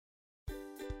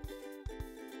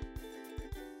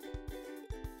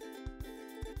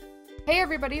Hey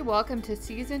everybody, welcome to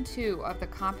Season 2 of the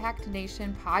Compact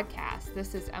Nation podcast.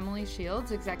 This is Emily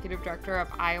Shields, Executive Director of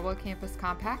Iowa Campus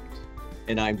Compact.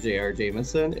 And I'm J.R.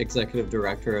 Jameson, Executive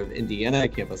Director of Indiana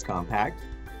Campus Compact.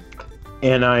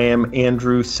 And I am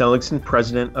Andrew Seligson,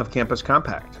 President of Campus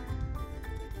Compact.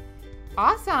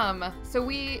 Awesome. So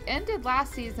we ended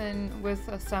last season with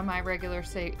a semi-regular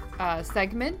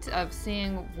segment of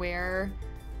seeing where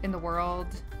in the world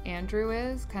Andrew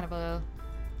is, kind of a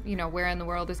where in the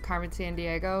world is Carmen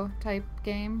Sandiego type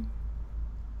game,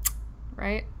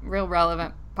 right? Real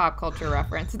relevant pop culture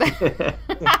reference there.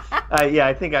 Yeah,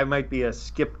 I think I might be a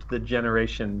skipped the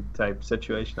generation type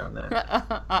situation on that.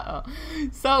 Uh-oh.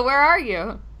 So where are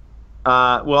you?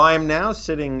 Well, I am now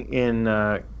sitting in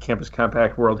Campus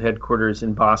Compact World Headquarters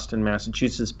in Boston,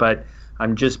 Massachusetts, but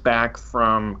I'm just back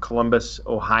from Columbus,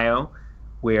 Ohio,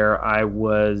 where I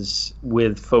was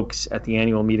with folks at the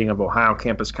annual meeting of Ohio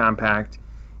Campus Compact.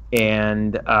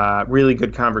 And really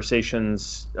good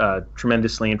conversations,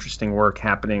 tremendously interesting work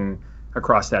happening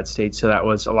across that state. So that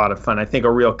was a lot of fun. I think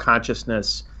a real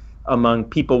consciousness among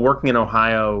people working in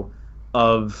Ohio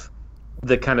of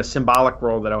the kind of symbolic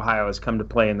role that Ohio has come to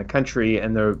play in the country,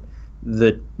 and the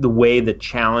way that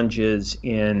challenges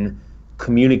in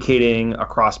communicating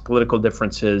across political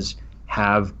differences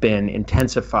have been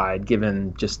intensified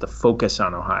given just the focus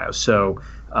on Ohio. So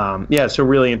so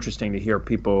really interesting to hear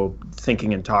people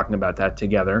thinking and talking about that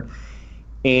together.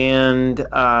 And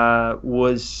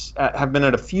have been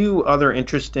at a few other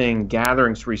interesting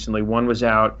gatherings recently. One was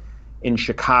out in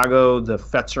Chicago, the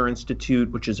Fetzer Institute,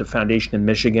 which is a foundation in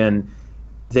Michigan.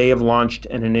 They have launched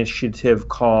an initiative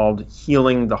called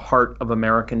Healing the Heart of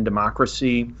American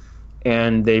Democracy,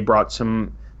 and they brought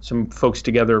some folks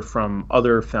together from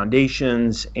other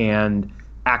foundations and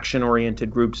action-oriented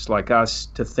groups like us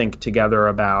to think together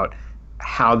about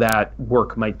how that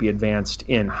work might be advanced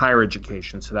in higher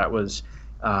education. So that was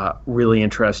really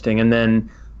interesting. And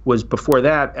then was before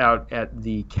that out at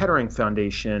the Kettering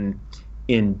Foundation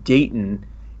in Dayton.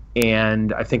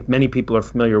 And I think many people are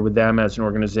familiar with them as an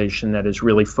organization that is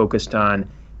really focused on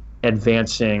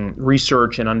advancing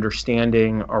research and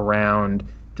understanding around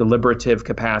deliberative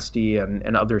capacity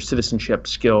and other citizenship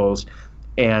skills.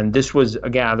 And this was a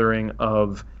gathering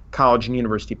of college and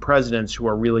university presidents who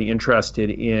are really interested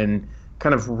in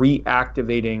kind of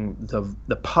reactivating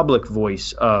the public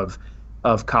voice of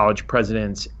college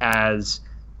presidents as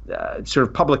sort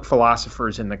of public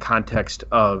philosophers in the context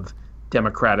of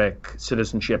democratic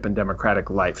citizenship and democratic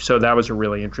life. So that was a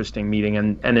really interesting meeting,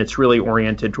 and it's really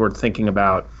oriented toward thinking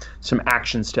about some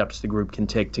action steps the group can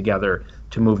take together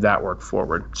to move that work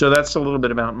forward. So that's a little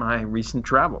bit about my recent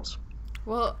travels.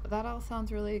 Well, that all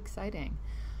sounds really exciting.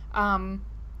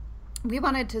 We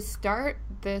wanted to start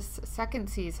this second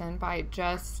season by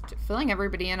just filling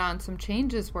everybody in on some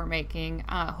changes we're making,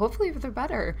 hopefully for the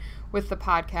better with the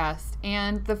podcast.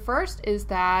 And the first is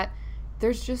that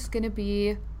there's just going to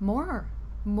be more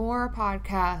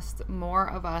podcasts, more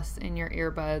of us in your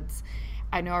earbuds.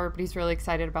 I know everybody's really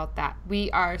excited about that.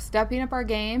 We are stepping up our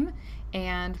game,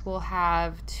 and we'll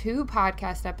have 2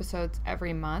 podcast episodes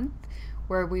every month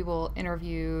where we will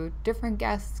interview different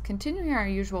guests, continuing our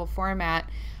usual format.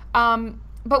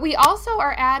 But we also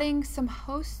are adding some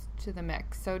hosts to the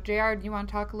mix. So, JR, do you want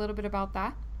to talk a little bit about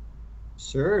that?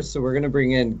 Sure. So we're going to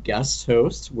bring in guest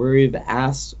hosts where we've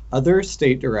asked other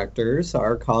state directors,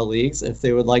 our colleagues, if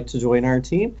they would like to join our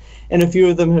team. And a few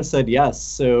of them have said yes.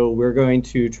 So we're going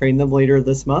to train them later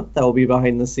this month. That will be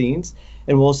behind the scenes.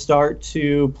 And we'll start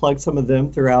to plug some of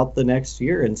them throughout the next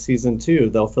year in season 2.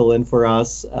 They'll fill in for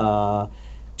us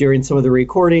during some of the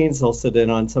recordings. They'll sit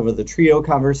in on some of the trio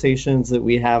conversations that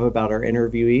we have about our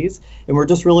interviewees. And we're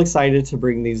just real excited to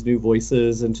bring these new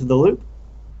voices into the loop.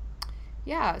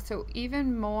 Yeah, so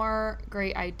even more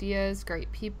great ideas,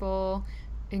 great people.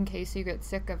 In case you get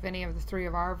sick of any of the 3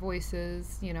 of our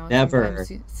voices, Never.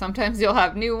 Sometimes you'll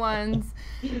have new ones.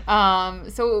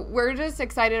 So we're just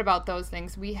excited about those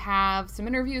things. We have some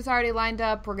interviews already lined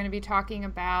up. We're going to be talking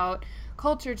about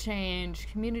culture change,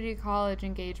 community college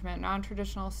engagement,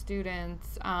 non-traditional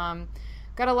students. Got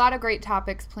a lot of great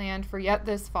topics planned for yet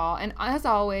this fall. And as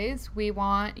always, we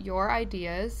want your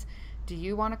ideas. Do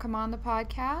you want to come on the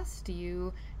podcast? Do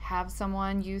you have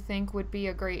someone you think would be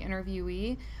a great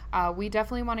interviewee? We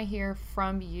definitely want to hear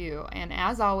from you. And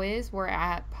as always, we're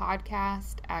at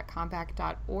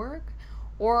podcast@compact.org,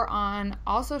 or on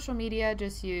all social media,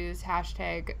 just use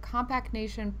hashtag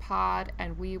CompactNationPod,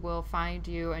 and we will find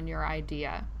you and your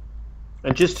idea.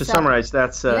 And just to summarize,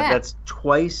 that's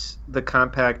twice the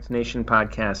Compact Nation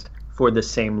podcast for the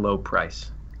same low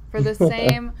price. For the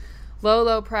same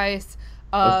low price.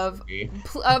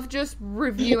 of just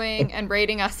reviewing and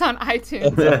rating us on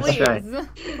iTunes. That's Please, right.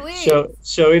 please.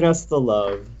 Showing us the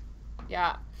love.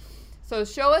 Yeah. So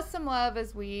show us some love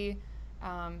as we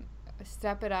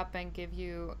step it up and give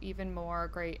you even more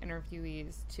great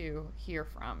interviewees to hear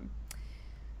from.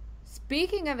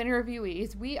 Speaking of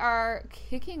interviewees, we are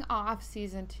kicking off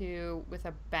season 2 with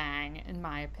a bang, in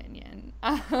my opinion.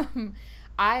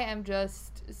 I am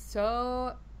just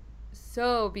so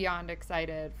beyond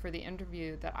excited for the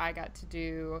interview that I got to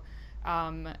do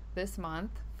this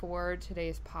month for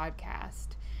today's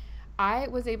podcast. I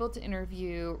was able to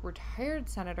interview retired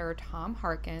Senator Tom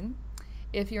Harkin.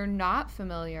 If you're not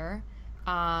familiar,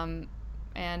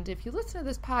 and if you listen to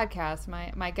this podcast,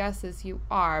 my guess is you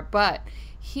are, but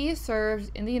he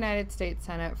served in the United States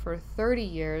Senate for 30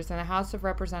 years and the House of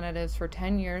Representatives for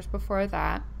 10 years before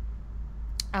that.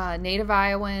 Native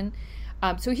Iowan.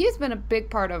 So he has been a big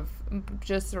part of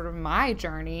just sort of my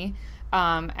journey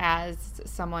as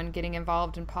someone getting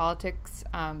involved in politics.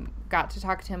 Got to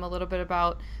talk to him a little bit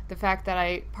about the fact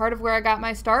that part of where I got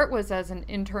my start was as an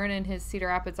intern in his Cedar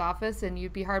Rapids office, and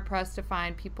you'd be hard-pressed to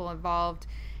find people involved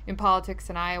in politics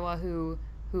in Iowa who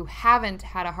haven't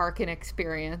had a Harkin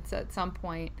experience at some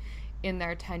point in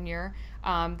their tenure.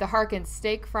 The Harkin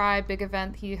Steak Fry big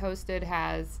event he hosted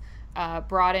has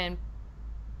brought in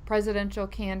presidential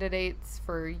candidates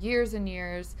for years and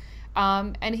years.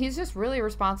 And he's just really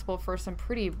responsible for some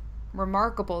pretty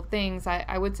remarkable things.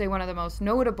 I would say one of the most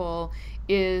notable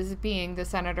is being the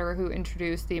senator who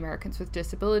introduced the Americans with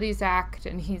Disabilities Act,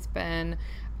 and he's been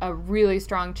a really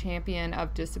strong champion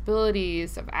of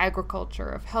disabilities, of agriculture,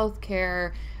 of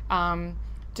healthcare,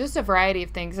 just a variety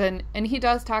of things. And he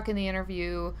does talk in the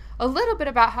interview a little bit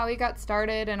about how he got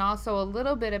started and also a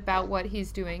little bit about what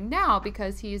he's doing now,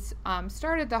 because he's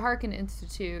started the Harkin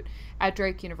Institute at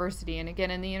Drake University. And again,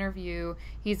 in the interview,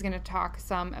 he's going to talk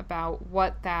some about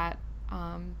what that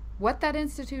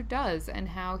institute does and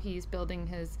how he's building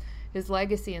his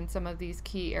legacy in some of these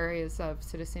key areas of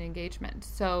citizen engagement.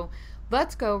 So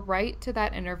let's go right to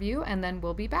that interview, and then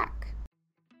we'll be back.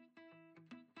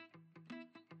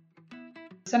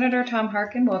 Senator Tom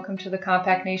Harkin, welcome to the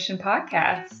Compact Nation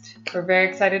podcast. We're very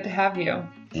excited to have you.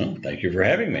 Well, thank you for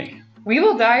having me. We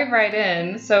will dive right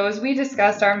in. So as we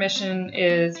discussed, our mission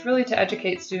is really to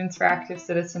educate students for active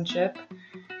citizenship.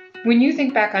 When you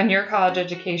think back on your college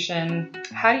education,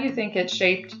 how do you think it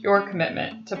shaped your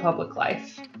commitment to public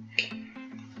life?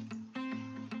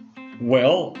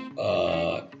 Well,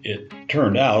 it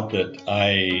turned out that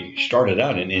I started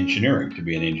out in engineering, to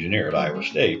be an engineer at Iowa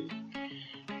State.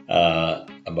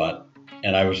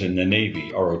 And I was in the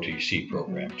Navy ROTC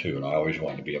program too, and I always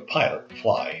wanted to be a pilot,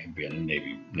 be a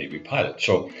Navy pilot.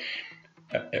 So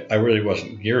I really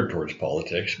wasn't geared towards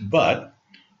politics, but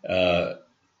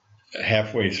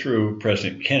halfway through,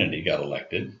 President Kennedy got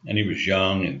elected, and he was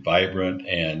young and vibrant,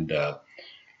 and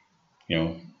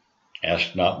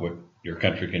asked not what your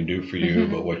country can do for you,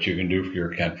 but what you can do for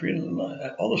your country. And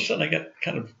all of a sudden, I got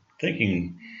kind of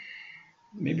thinking,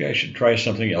 maybe I should try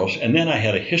something else. And then I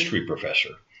had a history professor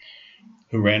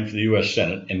who ran for the U.S.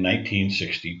 Senate in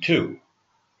 1962.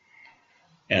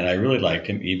 And I really liked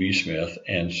him, E.B. Smith,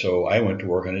 and so I went to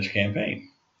work on his campaign.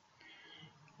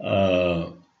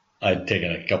 I'd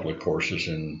taken a couple of courses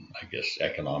in, I guess,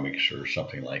 economics or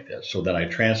something like that. So then I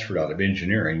transferred out of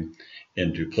engineering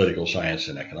into political science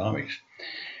and economics.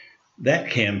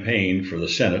 That campaign for the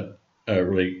Senate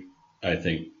really, I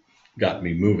think, got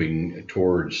me moving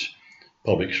towards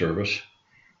public service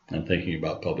and thinking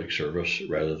about public service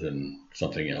rather than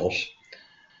something else.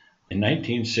 In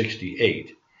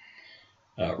 1968,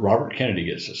 Robert Kennedy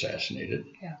gets assassinated.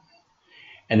 Yeah.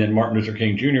 And then Martin Luther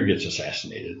King Jr. gets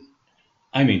assassinated.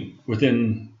 I mean,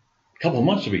 within a couple of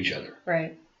months of each other.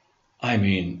 Right. I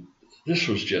mean, this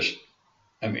was just,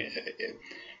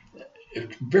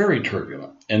 it's very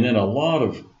turbulent. And then a lot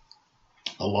of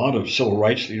civil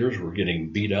rights leaders were getting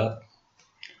beat up.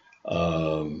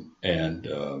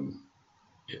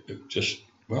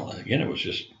 It was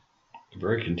just a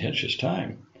very contentious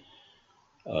time.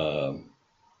 And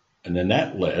then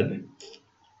that led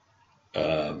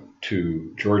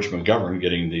to George McGovern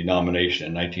getting the nomination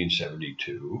in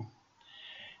 1972.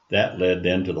 That led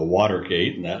then to the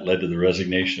Watergate, and that led to the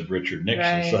resignation of Richard Nixon.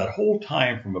 Right. So that whole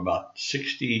time from about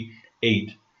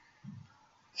 68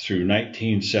 through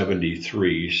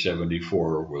 1973,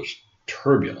 74 was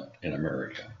turbulent in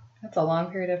America. That's a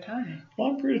long period of time.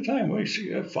 Long period of time. We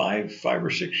see 5 or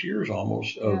 6 years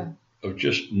almost of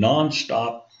just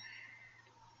nonstop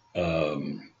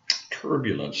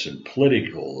turbulence and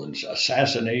political and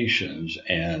assassinations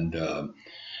and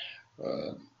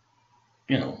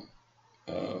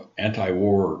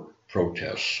anti-war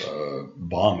protests,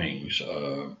 bombings,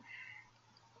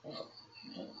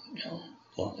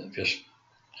 just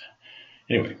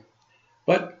anyway.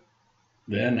 But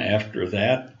then after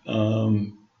that,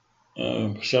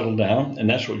 settled down, and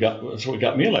that's what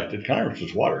got me elected to Congress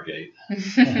was Watergate,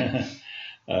 and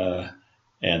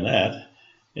that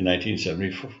in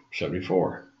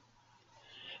 1974.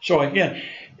 So again,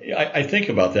 I think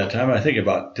about that time. I think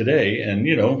about today, and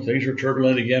things are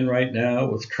turbulent again right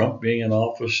now with Trump being in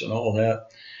office and all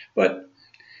that. But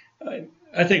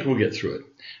I think we'll get through it.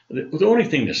 The only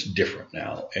thing that's different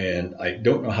now, and I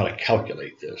don't know how to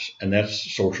calculate this, and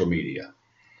that's social media.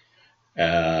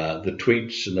 The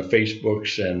tweets and the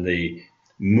Facebooks and the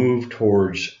move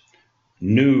towards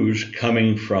news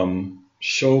coming from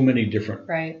so many different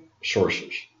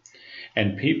sources,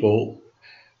 and people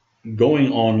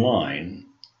going online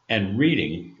and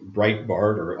reading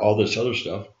Breitbart or all this other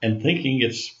stuff and thinking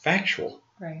it's factual.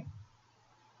 Right.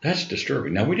 That's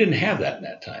disturbing. Now, we didn't have that in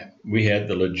that time. We had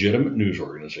the legitimate news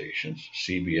organizations,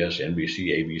 CBS, NBC,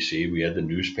 ABC. We had the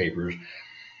newspapers.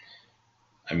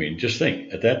 I mean, just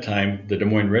think, at that time, the Des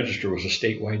Moines Register was a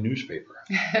statewide newspaper.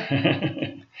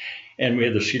 And we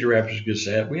had the Cedar Rapids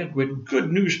Gazette. We had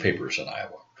good newspapers in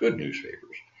Iowa, good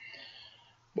newspapers.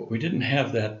 But we didn't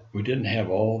have that. We didn't have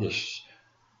all this,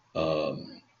 what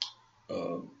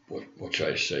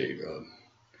should I say,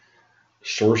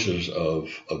 sources of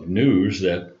news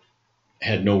that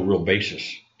had no real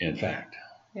basis in fact.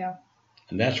 Yeah.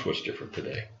 And that's what's different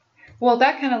today. Well,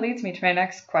 that kind of leads me to my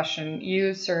next question.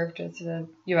 You served as a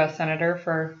U.S. Senator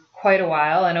for quite a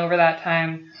while, and over that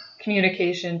time,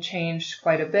 communication changed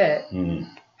quite a bit.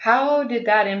 How did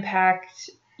that impact,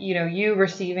 you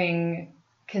receiving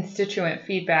constituent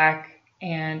feedback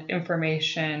and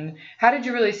information? How did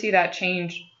you really see that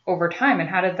change over time, and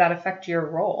how did that affect your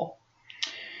role?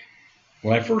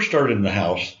 When I first started in the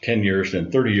House, 10 years,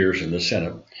 then 30 years in the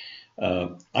Senate,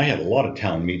 I had a lot of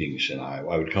town meetings in Iowa.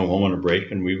 I would come home on a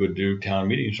break and we would do town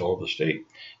meetings all over the state.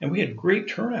 And we had great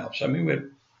turnouts. I mean, we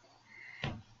had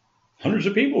hundreds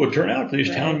of people would turn out to these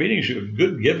town meetings. It was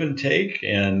good give and take.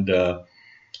 And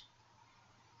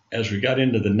as we got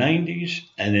into the 90s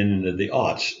and then into the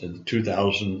aughts, in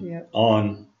 2000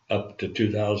 on up to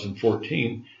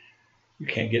 2014, you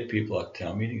can't get people at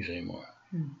town meetings anymore.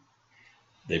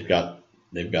 They've got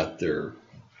their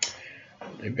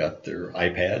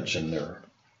iPads and their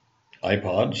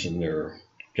iPods and their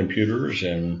computers,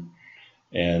 and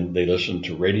they listen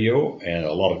to radio and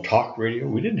a lot of talk radio.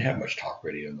 We didn't have much talk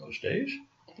radio in those days.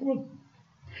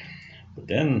 But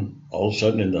then all of a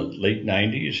sudden in the late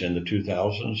 90s and the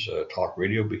 2000s, talk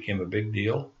radio became a big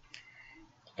deal.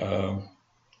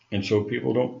 And so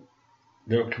people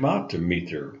don't come out to meet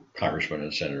their congressman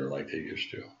and senator like they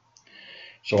used to.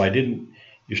 So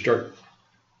you start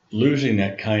losing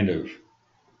that kind of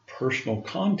personal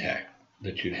contact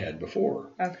that you'd had before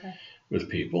with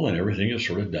people, and everything is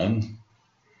sort of done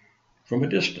from a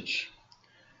distance.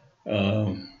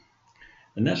 And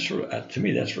that's sort of, to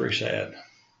me, that's very sad.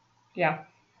 Yeah.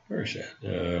 Very sad.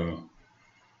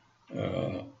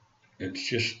 It's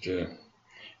just,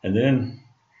 and then,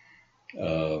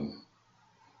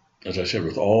 as I said,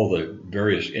 with all the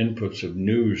various inputs of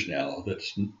news now,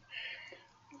 that's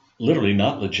literally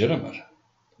not legitimate,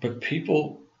 but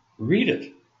people read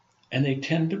it and they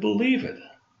tend to believe it.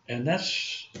 And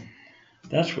that's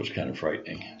what's kind of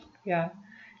frightening. Yeah.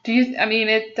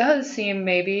 It does seem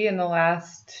maybe in the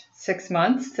last 6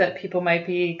 months that people might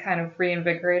be kind of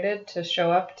reinvigorated to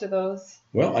show up to those.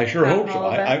 Well, I sure hope so.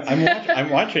 I'm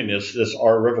watching this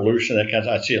Our Revolution.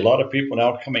 I see a lot of people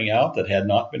now coming out that had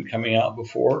not been coming out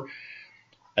before,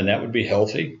 and that would be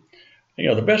healthy.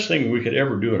 The best thing we could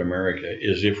ever do in America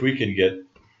is if we could get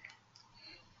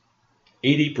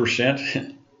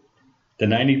 80% to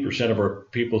 90% of our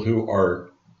people who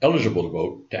are eligible to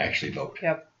vote to actually vote.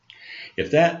 Yep.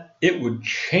 If that, it would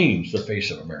change the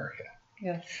face of America.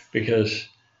 Yes. Because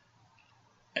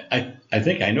I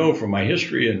think I know from my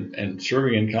history and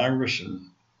serving in Congress and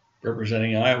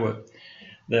representing Iowa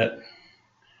that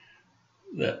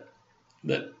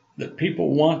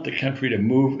people want the country to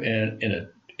move in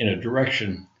a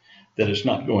direction that it's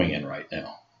not going in right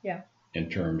now. Yeah. In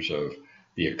terms of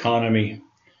the economy,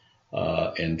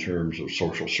 in terms of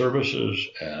social services,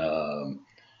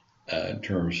 in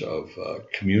terms of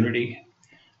community.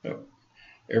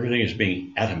 Everything is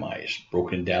being atomized,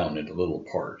 broken down into little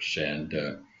parts, and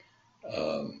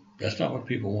that's not what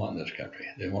people want in this country.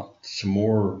 They want some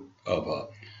more of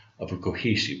a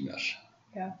cohesiveness.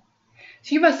 Yeah.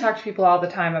 So you must talk to people all the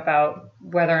time about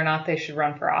whether or not they should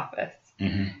run for office.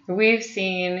 Mm-hmm. We've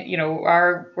seen,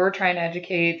 we're trying to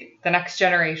educate the next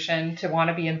generation to want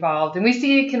to be involved. And we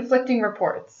see conflicting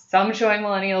reports. Some showing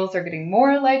millennials are getting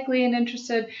more likely and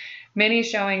interested, many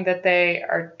showing that they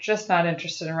are just not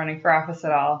interested in running for office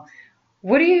at all.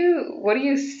 What do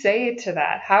you say to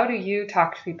that? How do you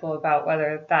talk to people about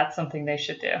whether that's something they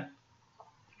should do?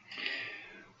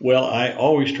 Well, I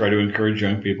always try to encourage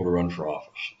young people to run for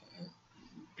office.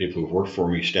 People who've worked for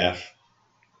me, staff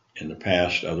in the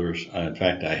past, others. In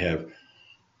fact, I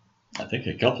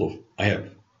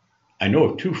know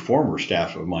of 2 former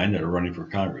staff of mine that are running for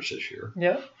Congress this year.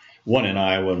 Yep. One in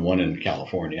Iowa and one in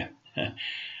California.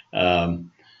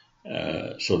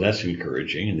 So that's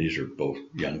encouraging, and these are both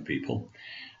young people.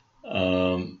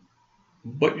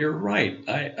 But you're right.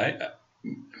 I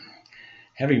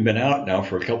having been out now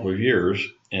for a couple of years,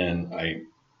 and I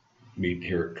meet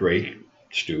here at Drake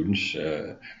students,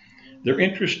 they're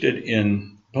interested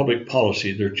in public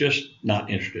policy. They're just not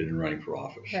interested in running for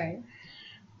office. Right.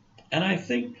 And I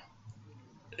think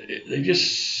they just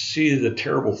see the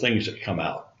terrible things that come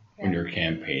out when you're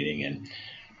campaigning,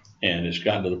 and it's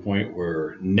gotten to the point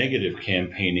where negative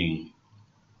campaigning,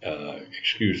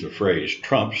 excuse the phrase,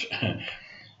 trumps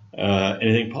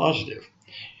anything positive.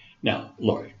 Now,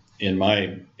 look, in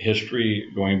my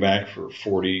history, going back for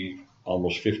 40,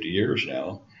 almost 50 years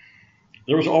now,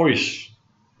 there was always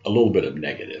a little bit of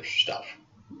negative stuff.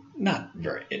 Not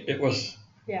very. It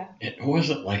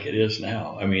wasn't like it is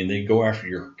now. I mean, they go after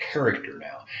your character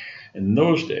now. In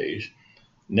those days,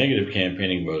 negative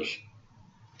campaigning was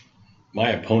my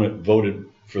opponent voted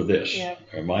for this,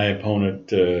 or my opponent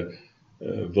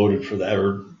voted for that,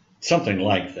 or something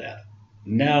like that.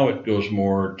 Now it goes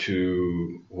more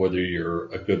to whether you're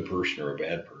a good person or a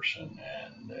bad person,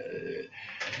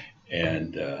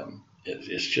 and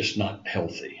it's just not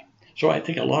healthy. So I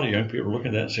think a lot of young people are looking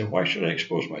at that and saying, why should I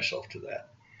expose myself to that?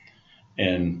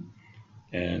 And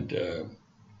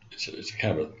it's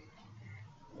kind of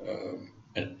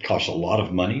it costs a lot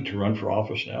of money to run for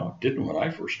office now. It didn't when I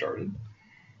first started,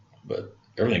 but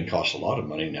everything costs a lot of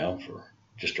money now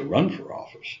just to run for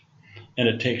office. And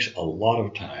it takes a lot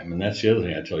of time. And that's the other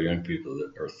thing I tell young people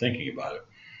that are thinking about it.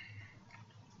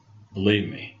 Believe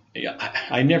me,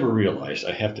 I never realized,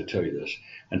 I have to tell you this,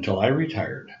 until I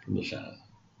retired from the Senate,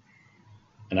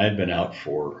 and I'd been out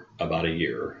for about a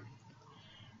year,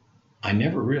 I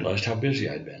never realized how busy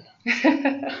I'd been.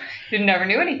 You never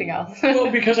knew anything else.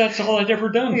 Well, because that's all I'd ever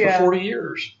done for 40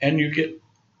 years. And you get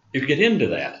into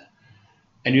that,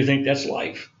 and you think that's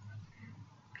life.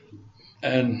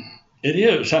 And it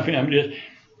is. I mean,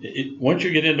 once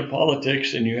you get into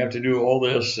politics and you have to do all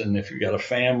this, and if you've got a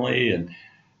family, and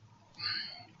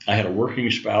I had a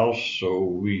working spouse, so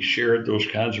we shared those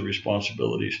kinds of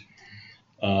responsibilities.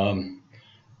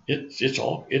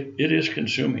 It is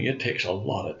consuming. It takes a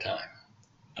lot of time.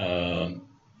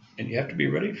 And you have to be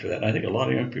ready for that. And I think a lot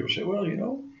of young people say, well,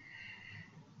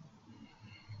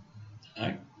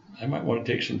 I might want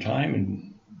to take some time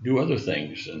and do other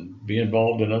things and be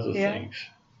involved in other things.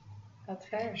 That's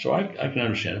fair. So I can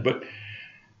understand it. But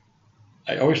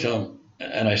I always tell them,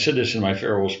 and I said this in my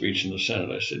farewell speech in the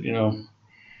Senate, I said,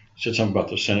 said something about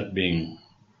the Senate being,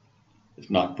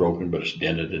 it's not broken, but it's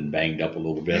dented and banged up a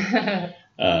little bit.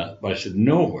 But I said,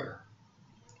 nowhere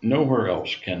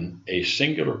else can a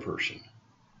singular person,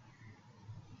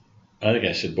 I think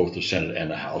I said both the Senate and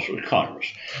the House or Congress,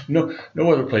 no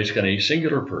other place can a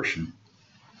singular person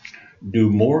do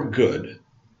more good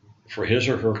for his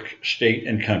or her state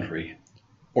and country,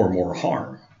 or more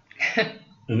harm,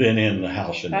 than in the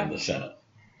House and in the Senate.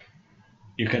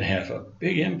 You can have a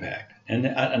big impact. And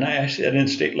I see that in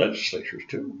state legislatures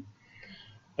too.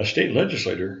 A state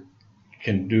legislator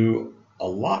can do a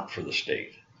lot for the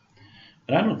state.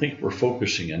 And I don't think we're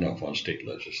focusing enough on state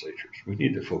legislatures. We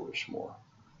need to focus more.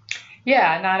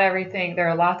 Yeah, not everything. There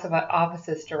are lots of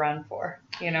offices to run for.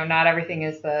 Not everything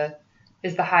is the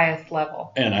highest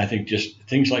level. And I think just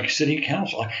things like city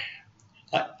council.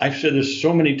 I've said this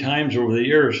so many times over the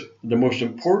years, the most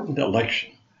important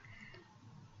election,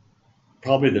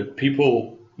 probably the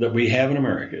people that we have in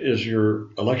America, is your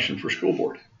election for school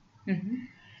board. Mm-hmm.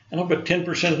 And I'll bet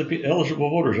 10% of the eligible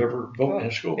voters ever vote in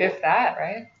a school board. If that,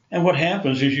 right? And what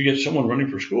happens is you get someone running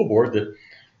for school board that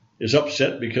is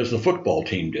upset because the football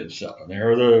team did something,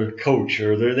 or the coach,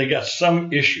 or they got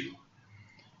some issue,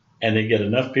 and they get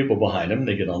enough people behind them,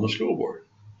 they get on the school board.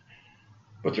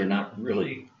 But they're not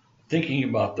really thinking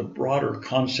about the broader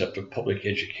concept of public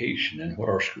education and what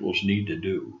our schools need to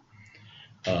do.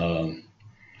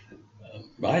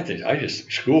 I think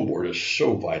school board is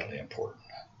so vitally important,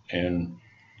 and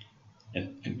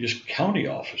just county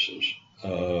offices.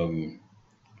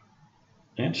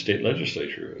 and state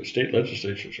legislature. State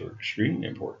legislatures are extremely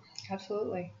important.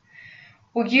 Absolutely.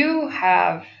 Well, you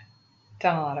have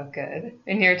done a lot of good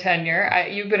in your tenure.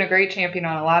 You've been a great champion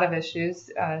on a lot of issues,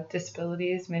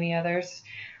 disabilities, many others.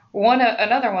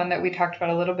 Another one that we talked about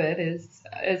a little bit is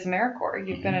AmeriCorps.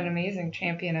 You've been an amazing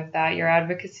champion of that. Your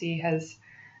advocacy has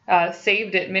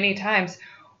saved it many times.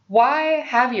 Why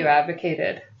have you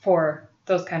advocated for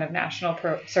those kind of national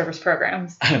service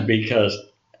programs? Because,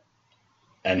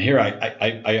 and here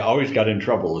I always got in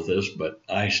trouble with this, but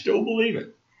I still believe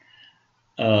it.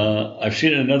 I've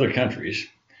seen it in other countries.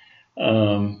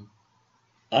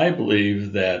 I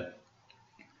believe that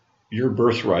your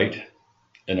birthright,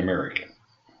 an American,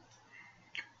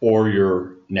 or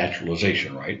your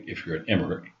naturalization right, if you're an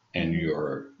immigrant and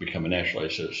you become a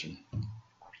naturalized citizen,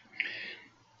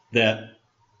 that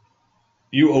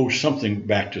you owe something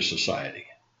back to society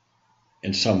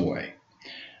in some way.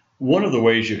 One of the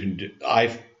ways you can do,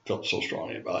 I felt so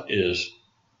strongly about, is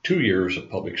 2 years of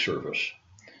public service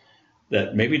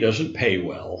that maybe doesn't pay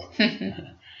well.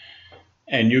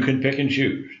 And you can pick and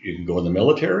choose. You can go in the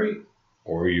military,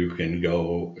 or you can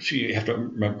go. See, you have to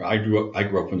remember. I grew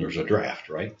up when there was a draft,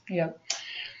 right? Yep.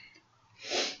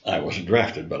 I wasn't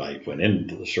drafted, but I went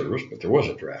into the service. But there was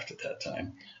a draft at that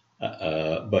time.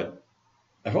 But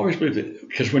I've always believed that,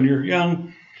 because when you're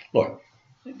young, look,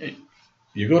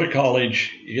 you go to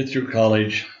college, you get through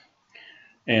college,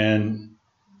 and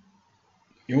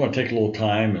you want to take a little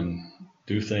time and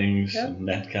do things and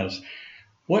that kind of stuff.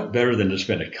 What better than to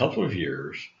spend a couple of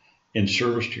years in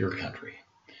service to your country,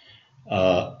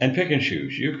 and pick and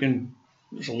choose?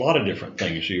 There's a lot of different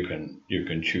things you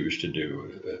can choose to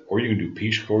do, or you can do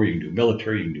Peace Corps, you can do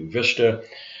military, you can do VISTA,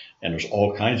 and there's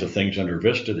all kinds of things under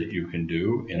VISTA that you can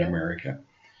do in America.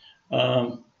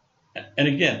 And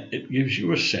again, it gives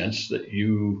you a sense that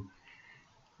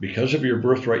because of your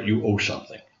birthright, you owe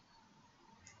something.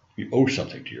 You owe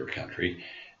something to your country,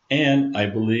 and I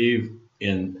believe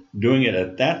in doing it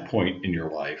at that point in your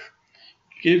life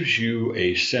gives you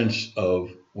a sense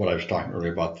of what I was talking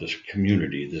earlier about, this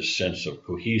community, this sense of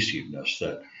cohesiveness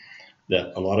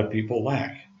that a lot of people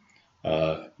lack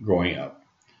growing up.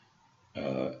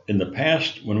 In the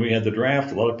past, when we had the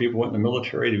draft, a lot of people went in the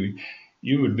military.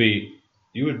 You would be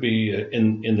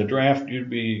in the draft.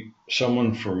 You'd be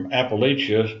someone from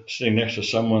Appalachia sitting next to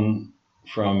someone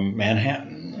from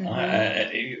Manhattan.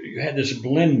 Mm-hmm. You had this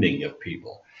blending of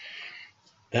people.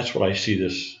 That's what I see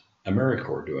this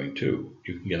AmeriCorps doing too.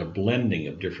 You can get a blending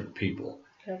of different people,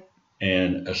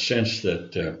 and a sense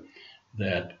that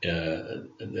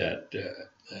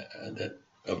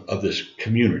of this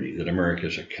community, that America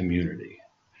is a community.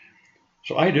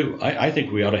 So I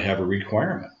think we ought to have a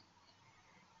requirement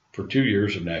for 2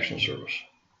 years of national service.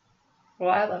 Well,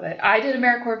 I love it. I did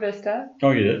AmeriCorps Vista. Oh,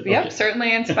 you did? Yep, Okay.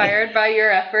 Certainly inspired by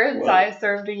your efforts. Well, I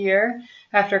served a year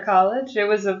after college. It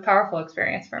was a powerful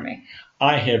experience for me.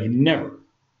 I have never,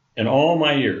 in all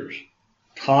my years,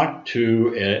 talked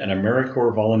to an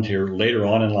AmeriCorps volunteer later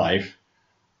on in life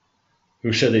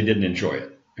who said they didn't enjoy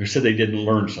it, who said they didn't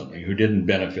learn something, who didn't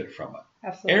benefit from it.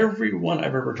 Absolutely. Everyone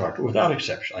I've ever talked to, without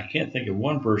exception, I can't think of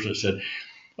one person that said,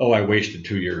 "Oh, I wasted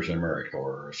 2 years in AmeriCorps,"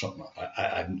 or something.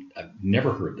 I've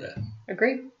never heard that.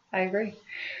 Agreed. I agree.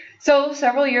 So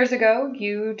several years ago,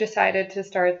 you decided to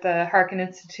start the Harkin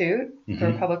Institute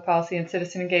for Public Policy and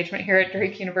Citizen Engagement here at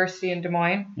Drake University in Des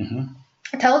Moines.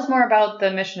 Mm-hmm. Tell us more about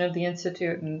the mission of the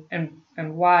Institute and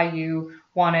why you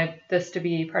wanted this to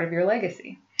be part of your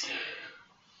legacy.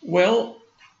 Well,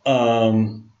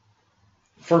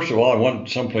 first of all, I wanted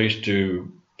someplace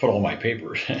to put all my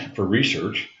papers for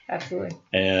research. Absolutely.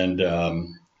 And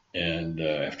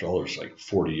after all, there's like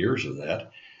 40 years of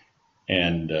that.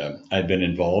 And I've been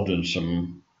involved in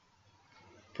some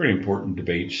pretty important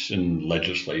debates and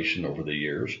legislation over the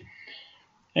years.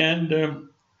 And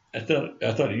I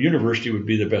thought a university would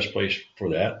be the best place for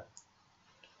that,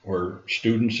 where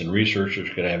students and researchers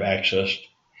could have access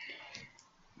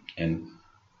and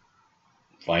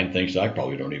find things that I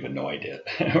probably don't even know I did,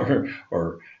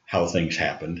 or how things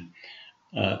happened.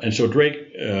 And so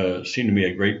Drake seemed to me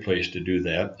a great place to do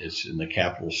that. It's in the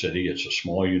capital city. It's a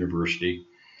small university.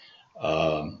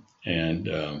 So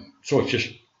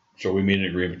we made an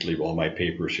agreement to leave all my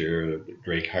papers here.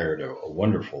 Drake hired a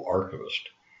wonderful archivist,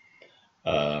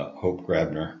 Hope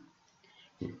Grabner,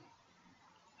 who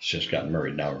since gotten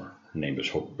married. Now her name is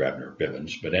Hope Grabner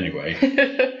Bivens. But anyway,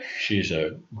 she's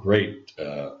a great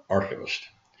archivist.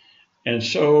 And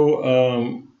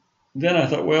so then I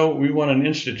thought, well, we want an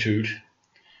institute.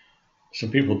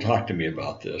 Some people talked to me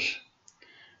about this,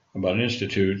 about an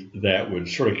institute that would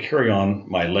sort of carry on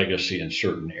my legacy in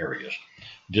certain areas.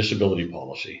 Disability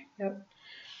policy. Yep.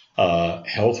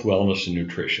 health, wellness, and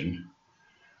nutrition,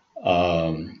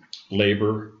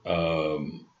 labor,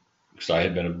 because I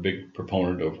had been a big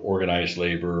proponent of organized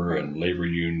labor and labor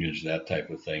unions, that type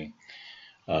of thing,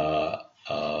 and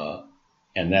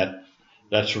that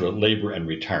sort of labor and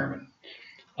retirement.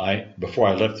 Before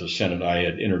I left the Senate, I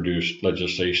had introduced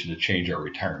legislation to change our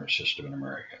retirement system in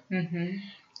America. Mm-hmm.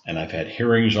 And I've had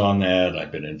hearings on that.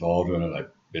 I've been involved in it.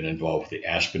 I've been involved with the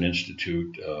Aspen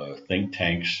Institute, think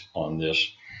tanks on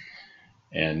this.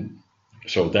 And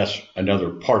so that's another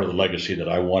part of the legacy that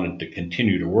I wanted to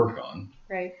continue to work on.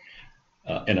 Right.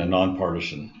 In a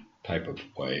nonpartisan type of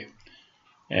way.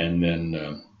 And then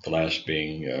the last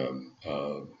being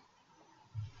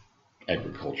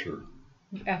agriculture.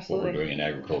 Absolutely. What we're doing in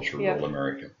agriculture, rural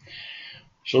America.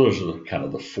 So those are kind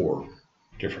of the four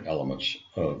different elements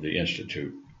of the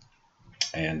Institute.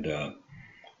 And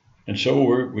so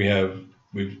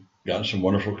we've gotten some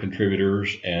wonderful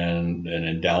contributors and an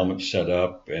endowment set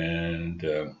up and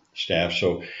staff.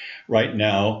 So right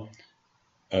now,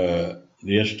 the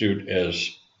Institute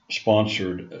has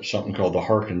sponsored something called the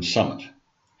Harkin Summit.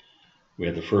 We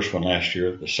had the first one last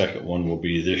year. The second one will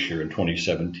be this year in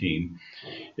 2017.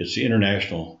 It's the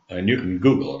international, and you can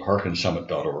Google it,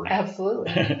 harkinsummit.org.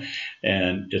 Absolutely.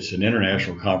 And it's an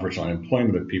international conference on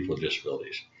employment of people with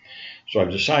disabilities. So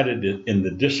I've decided that in the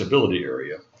disability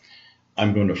area,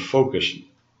 I'm going to focus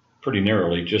pretty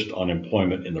narrowly just on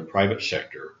employment in the private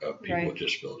sector of people with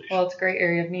disabilities. Well, it's a great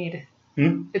area of need.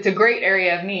 It's a great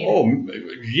area of need. Oh,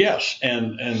 yes.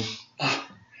 And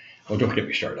well, don't get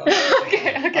me started on that.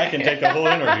 Okay. I can take the whole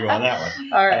interview on that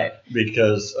one. All right.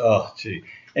 Because,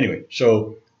 anyway,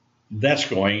 so that's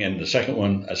going. And the second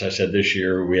one, as I said, this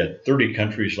year, we had 30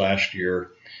 countries last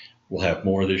year. We'll have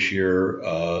more this year.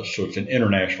 So it's an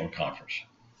international conference.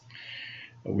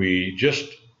 We just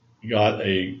got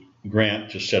a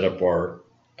grant to set up our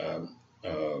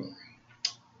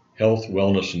health,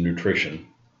 wellness, and nutrition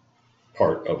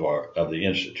part of the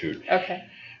Institute. Okay.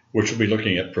 Which will be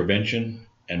looking at prevention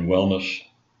and wellness,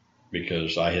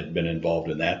 because I had been involved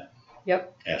in that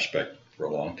aspect for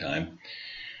a long time.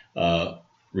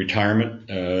 Retirement,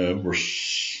 we're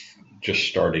just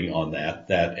starting on that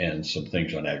and some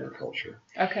things on agriculture.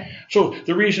 Okay. So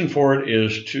the reason for it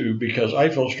is because I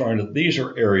feel strongly that these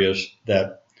are areas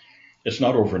that it's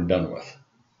not over and done with.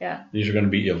 Yeah. These are going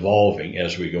to be evolving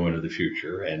as we go into the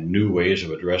future, and new ways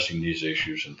of addressing these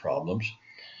issues and problems.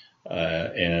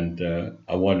 And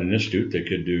I want an institute that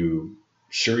could do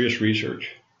serious research,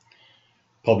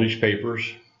 publish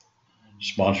papers,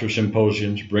 sponsor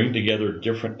symposiums, bring together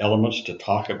different elements to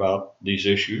talk about these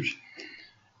issues,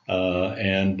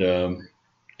 and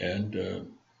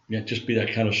just be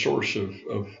that kind of source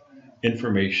of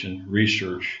information,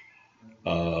 research,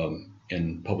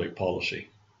 in public policy.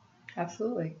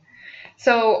 Absolutely.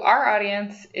 So our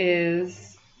audience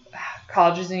is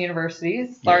colleges and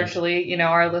universities, largely.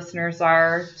 Our listeners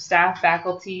are staff,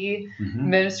 faculty,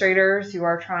 administrators who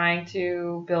are trying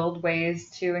to build ways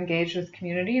to engage with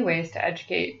community, ways to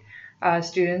educate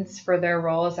students for their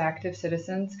role as active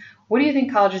citizens. What do you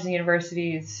think colleges and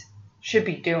universities should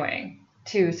be doing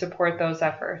to support those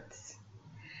efforts?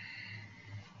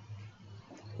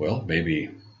 Well,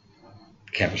 maybe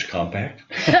Campus Compact.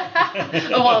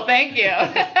 Well, thank you.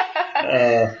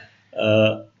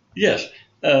 Yes.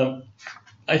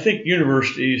 I think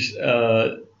universities,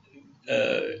 again,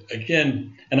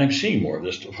 and I'm seeing more of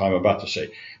this, what I'm about to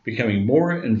say, becoming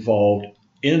more involved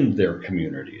in their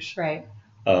communities. Right.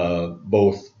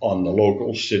 Both on the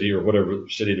local city or whatever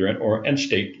city they're in, and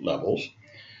state levels.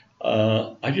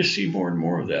 I just see more and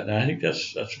more of that, and I think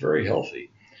that's very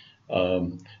healthy.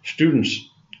 Students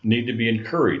need to be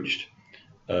encouraged,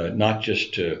 not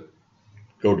just to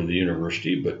go to the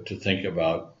university, but to think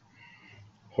about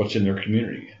what's in their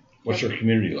community. What's their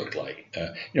community look like?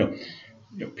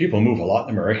 People move a lot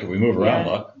in America. We move around a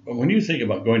lot. But when you think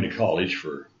about going to college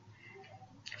for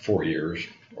 4 years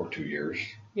or 2 years,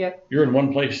 you're in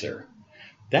one place there.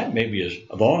 That may be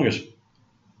as long as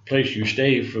place you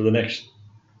stay for the next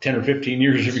 10 or 15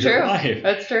 years of your life.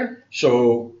 That's true.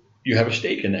 So you have a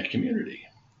stake in that community,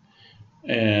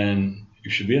 and you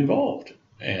should be involved.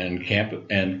 And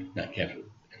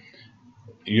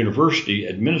university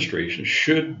administration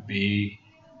should be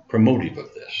promotive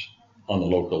of this on the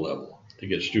local level to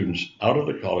get students out of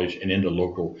the college and into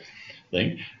local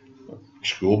thing.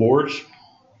 School boards,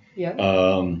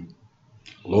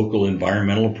 local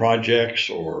environmental projects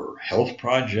or health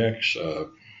projects,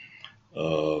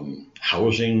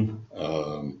 housing,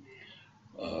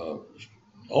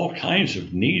 all kinds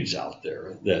of needs out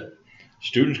there that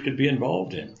students could be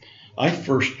involved in.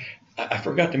 I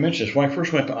forgot to mention this. When I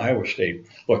first went to Iowa State,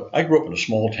 look, I grew up in a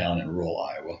small town in rural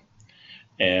Iowa,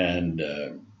 and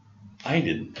I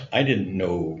didn't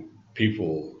know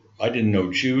people. I didn't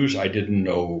know Jews. I didn't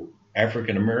know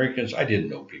African Americans. I didn't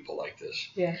know people like this.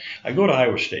 Yeah. I go to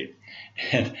Iowa State,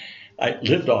 and I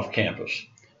lived off campus,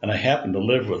 and I happened to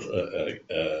live with a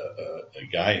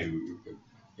guy who,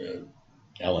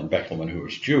 Alan Beckelman, who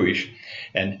was Jewish,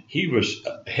 and he was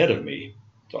ahead of me.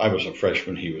 So I was a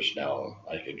freshman. He was now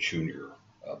like a junior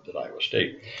up at Iowa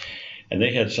State, and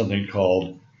they had something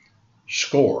called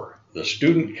SCORE, the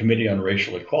Student Committee on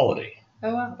Racial Equality.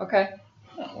 Oh, wow. Okay.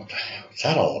 Oh, what's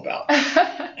that all about?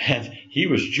 And he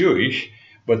was Jewish,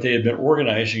 but they had been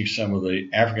organizing some of the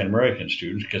African American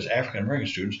students because African American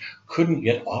students couldn't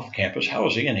get off campus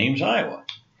housing in Ames, Iowa.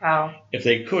 Wow. If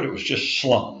they could, it was just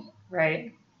slum.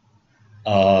 Right.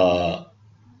 And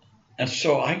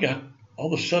so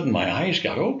all of a sudden, my eyes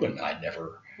got open. I'd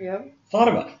never thought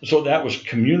about it. So that was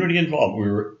community involved. We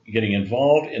were getting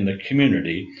involved in the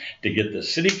community to get the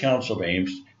City Council of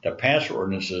Ames to pass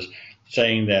ordinances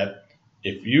saying that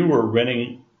if you were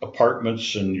renting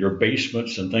apartments and your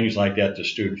basements and things like that to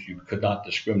students, you could not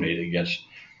discriminate against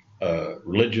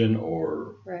religion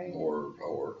or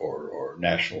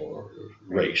national or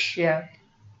race. Yeah.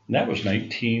 And that was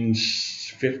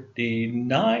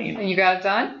 1959. And you got it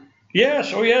done?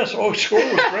 Yes. Oh, yes. Oh, SCORE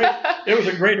was great. It was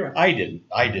a great. I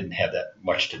didn't have that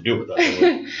much to do with it.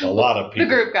 There were a lot of people.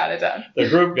 The group got it done. The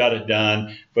group got it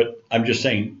done. But I'm just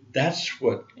saying that's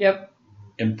what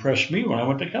impressed me when I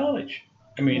went to college.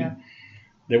 I mean,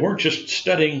 they weren't just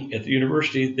studying at the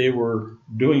university. They were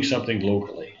doing something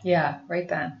locally. Yeah, right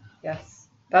then. Yes.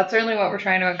 That's certainly what we're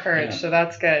trying to encourage. Yeah. So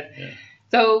that's good. Yeah.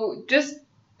 So just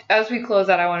as we close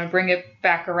out, I want to bring it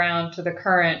back around to the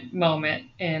current moment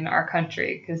in our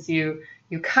country, because you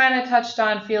kind of touched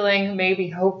on feeling maybe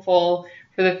hopeful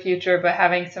for the future, but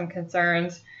having some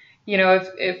concerns. You know,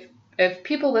 if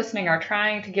people listening are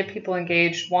trying to get people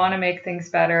engaged, want to make things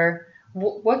better,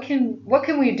 what can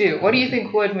we do? What do you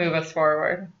think would move us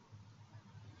forward?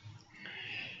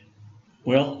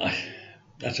 Well,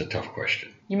 that's a tough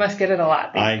question. You must get it a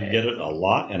lot. I get it a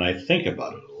lot, and I think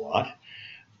about it a lot.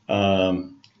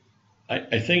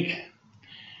 I think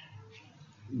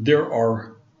there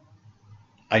are,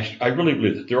 I really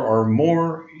believe that there are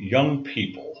more young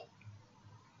people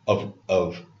of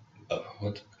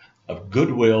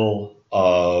goodwill,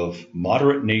 of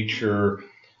moderate nature,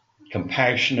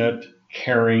 compassionate,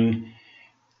 caring,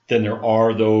 than there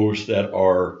are those that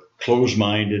are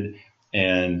closed-minded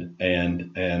and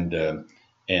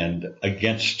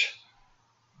against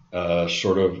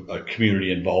sort of a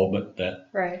community involvement.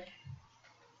 Right.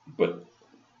 But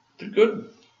the good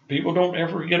people don't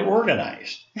ever get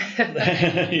organized.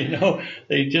 You know,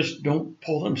 they just don't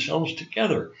pull themselves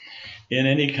together in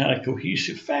any kind of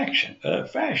cohesive fashion.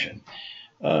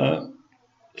 So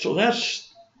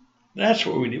that's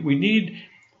what we need. We need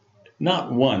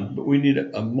not one, but we need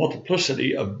a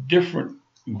multiplicity of different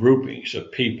groupings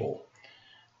of people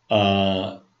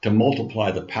to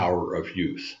multiply the power of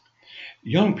youth.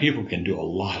 Young people can do a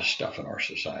lot of stuff in our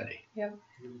society. Yep.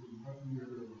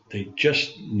 They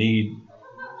just need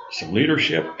some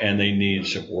leadership and they need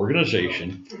some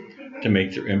organization to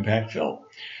make their impact felt.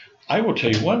 I will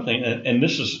tell you one thing, and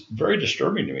this is very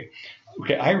disturbing to me.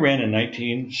 Okay, I ran in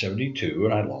 1972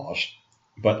 and I lost,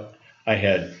 but I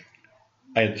had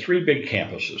 3 big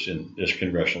campuses in this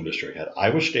congressional district. I had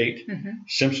Iowa State,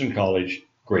 Simpson College,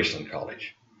 Graceland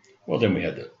College. Well, then we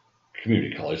had the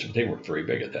community college, but they weren't very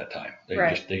big at that time. They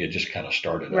had just kind of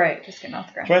started. Right, just getting off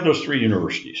the ground. So I had those 3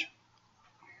 universities.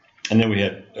 And then we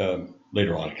had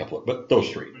later on a couple of, but those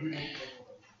 3.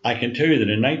 I can tell you that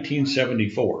in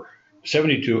 1974,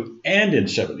 72, and in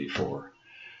 74,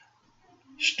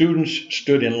 students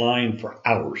stood in line for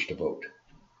hours to vote.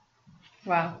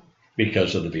 Wow.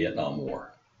 Because of the Vietnam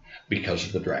War, because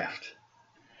of the draft.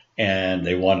 And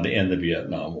they wanted to end the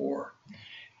Vietnam War.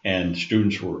 And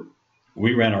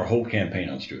we ran our whole campaign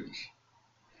on students.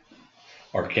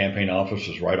 Our campaign office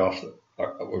was right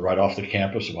off the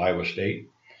campus of Iowa State.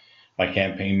 My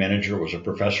campaign manager was a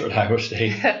professor at Iowa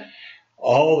State.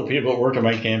 All the people that worked on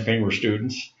my campaign were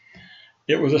students.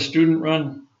 It was a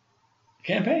student-run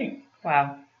campaign.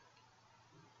 Wow.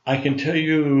 I can tell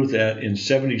you that in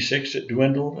 76 it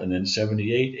dwindled, and then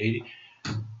 78, 80.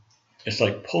 It's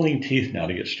like pulling teeth now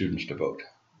to get students to vote.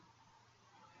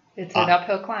 It's an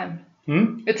uphill climb.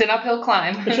 It's an uphill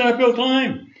climb. It's an uphill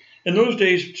climb. In those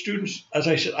days, students, as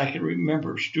I said, I can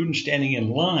remember students standing in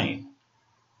line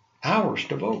hours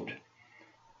to vote.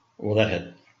 Well,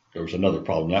 there was another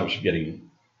problem. That was getting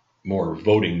more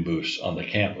voting booths on the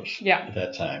campus at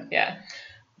that time. Yeah.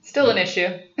 Still an issue.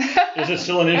 Is it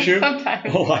still an issue?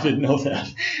 Sometimes. Oh, I didn't know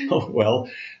that. Oh, well,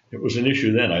 it was an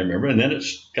issue then, I remember, and then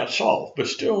it's got solved. But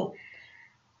still,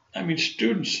 I mean,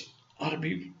 students ought to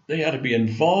be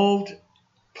involved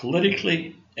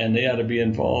politically, and they ought to be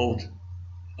involved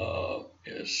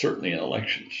certainly in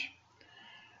elections.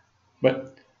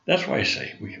 But that's why I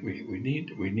say we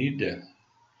need to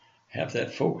have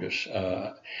that focus.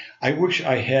 I wish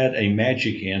I had a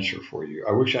magic answer for you.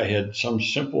 I wish I had some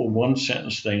simple one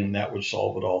sentence thing that would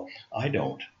solve it all. I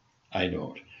don't. I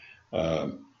know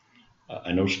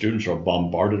students are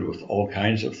bombarded with all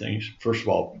kinds of things. First of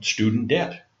all, student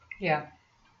debt. Yeah.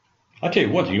 I'll tell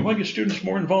you one thing. You want to get students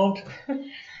more involved?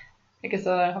 I guess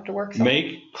I have to work some.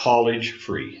 Make college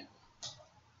free.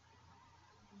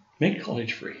 Make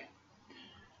college free.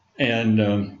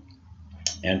 And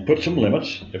put some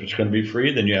limits. If it's going to be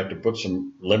free, then you have to put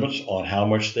some limits on how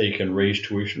much they can raise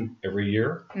tuition every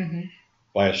year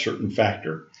by a certain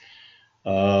factor.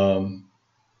 I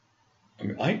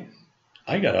mean,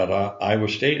 I got out of Iowa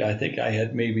State. I think I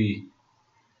had maybe,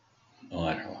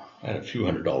 I don't know, I had a few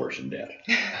 $100s in debt.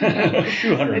 A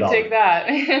few $100. Take that.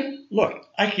 Look,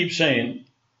 I keep saying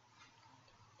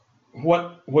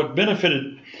what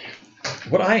benefited,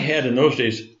 what I had in those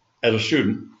days as a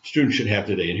student should have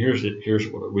today. And here's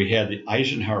what we had: the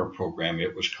Eisenhower program.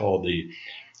 It was called the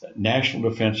National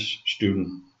Defense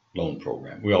Student Loan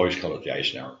Program. We always call it the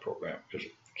Eisenhower program because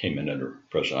it came in under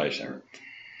President Eisenhower.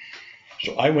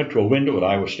 So I went to a window at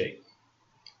Iowa State,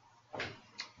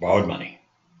 borrowed money.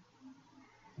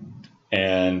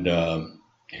 And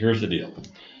here's the deal.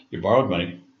 You borrowed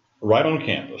money right on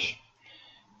campus.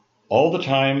 All the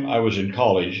time I was in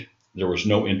college, there was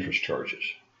no interest charges.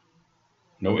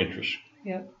 No interest.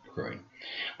 Yep. Accruing.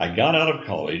 I got out of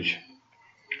college.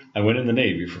 I went in the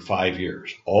Navy for 5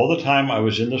 years. All the time I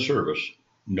was in the service,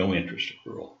 no interest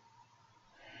accrual.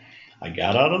 I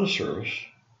got out of the service,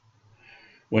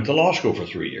 went to law school for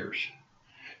 3 years.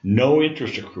 No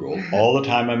interest accrual all the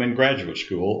time I'm in graduate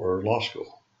school or law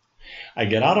school. I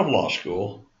get out of law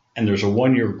school, and there's a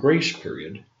 1-year grace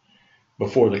period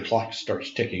before the clock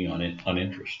starts ticking on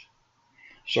interest.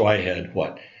 So I had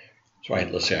what? So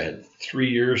let's say I had 3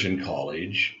 years in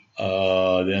college.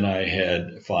 Then I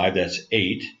had 5, that's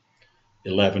 8,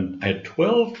 11. I had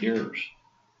 12 years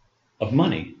of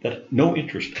money that no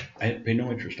interest. I had to pay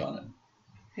no interest on it.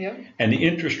 Yep. And the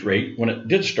interest rate, when it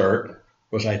did start,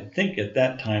 was I think at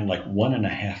that time like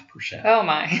 1.5%. Oh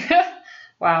my.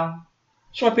 Wow.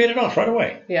 So I paid it off right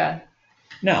away. Yeah.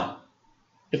 Now,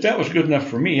 if that was good enough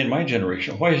for me in my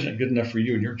generation, why isn't it good enough for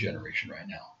you in your generation right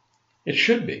now? It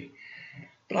should be.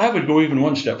 But I would go even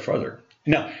one step further.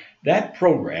 Now, that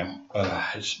program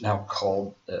is now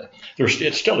called,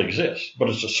 it still exists, but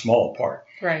it's a small part.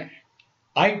 Right.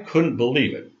 I couldn't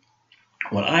believe it.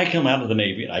 When I come out of the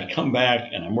Navy and I come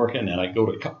back and I'm working and I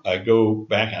go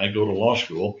back and I go to law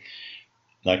school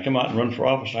and I come out and run for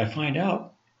office, I find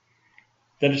out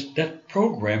that that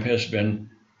program has been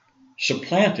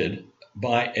supplanted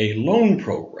by a loan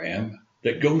program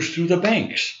that goes through the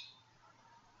banks.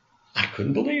 I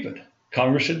couldn't believe it.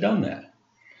 Congress had done that.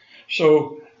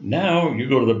 So now you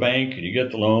go to the bank and you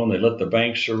get the loan. They let the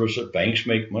bank service it. Banks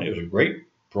make money. It was a great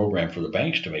program for the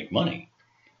banks to make money.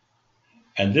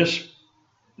 And this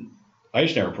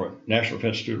Eisenhower National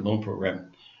Defense Student Loan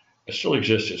Program, it still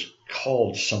exists. It's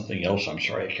called something else. I'm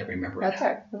sorry, I can't remember. That's all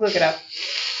right. Look it up.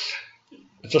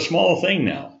 It's a small thing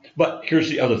now. But here's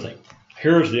the other thing.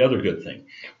 Here's the other good thing.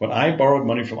 When I borrowed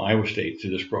money from Iowa State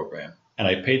through this program, and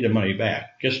I paid the money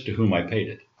back, guess to whom I paid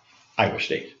it? Iowa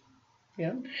State.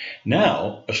 Yeah.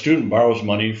 Now, a student borrows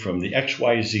money from the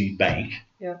XYZ bank.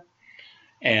 Yeah.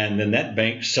 And then that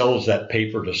bank sells that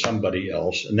paper to somebody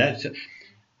else. And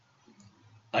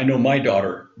I know my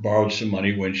daughter borrowed some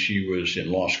money when she was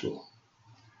in law school.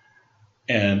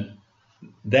 And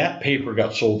that paper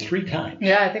got sold 3 times.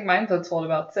 Yeah, I think mine got sold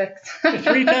about 6.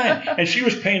 3 times. And she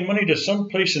was paying money to some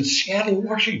place in Seattle,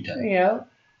 Washington. Yeah.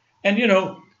 And,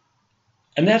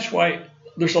 and that's why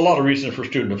there's a lot of reasons for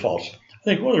student defaults. I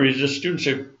think one of the reasons is students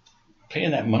are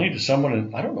paying that money to someone,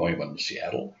 and I don't know anyone in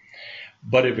Seattle.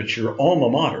 But if it's your alma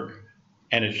mater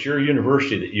and it's your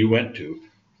university that you went to,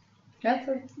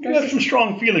 you have some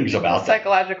strong feelings about that.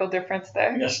 Psychological difference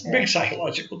there. Yes, big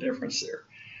psychological difference there.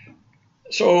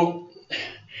 So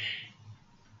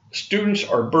students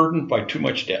are burdened by too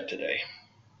much debt today.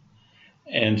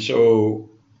 And so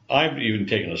I've even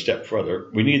taken a step further.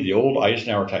 We need the old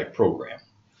Eisenhower type program.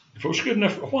 If it was good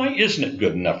enough, why isn't it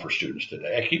good enough for students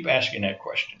today? I keep asking that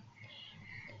question.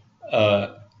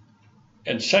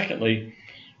 And secondly,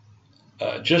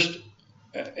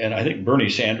 and I think Bernie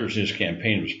Sanders in his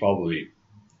campaign was probably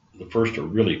the first to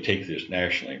really take this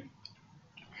nationally.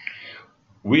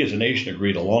 we as a nation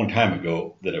agreed a long time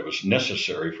ago that it was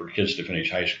necessary for kids to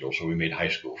finish high school, so we made high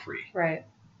school free. Right.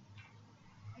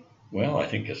 Well, I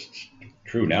think it's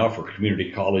true now for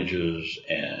community colleges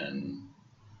and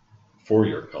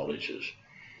four-year colleges.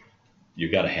 You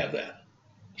got to have that.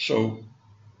 So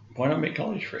why not make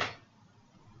college free?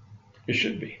 It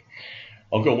should be.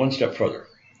 I'll go one step further.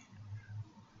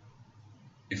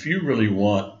 If you really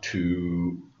want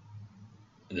to,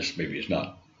 this maybe is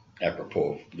not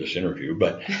apropos of this interview,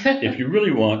 but if you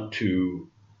really want to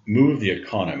move the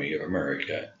economy of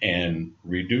America and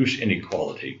reduce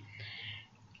inequality,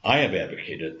 I have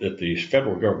advocated that the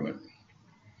federal government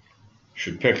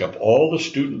should pick up all the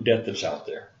student debt that's out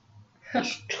there.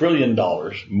 It's $1 trillion,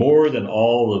 more than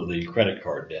all of the credit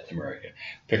card debt in America.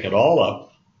 Pick it all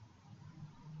up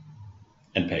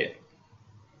and pay it.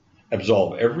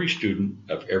 Absolve every student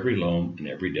of every loan and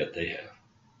every debt they have.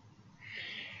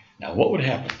 Now, what would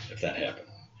happen if that happened?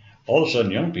 All of a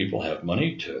sudden, young people have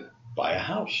money to buy a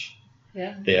house.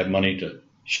 Yeah. They have money to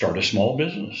start a small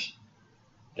business.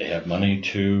 They have money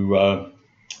to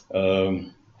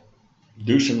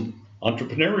do some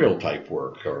entrepreneurial type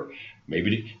work, or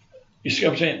maybe, you see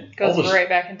what I'm saying? Goes right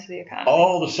back into the economy.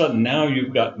 All of a sudden, now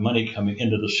you've got money coming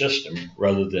into the system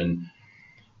rather than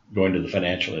going to the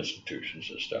financial institutions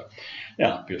and stuff.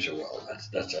 Now, people say, well,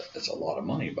 that's a lot of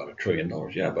money, about $1 trillion.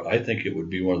 Yeah, but I think it would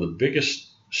be one of the biggest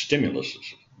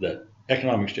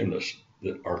economic stimulus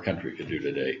that our country could do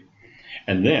today.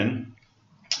 And then,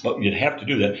 but you'd have to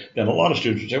do that. Then a lot of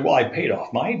students would say, well, I paid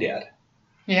off my debt.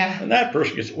 Yeah. And that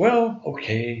person gets, well,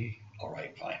 okay, all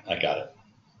right, fine, I got it.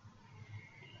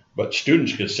 But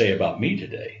students could say about me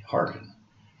today, hearken,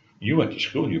 you went to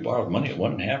school and you borrowed money at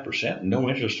 1.5% and no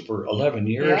interest for 11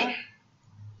 years.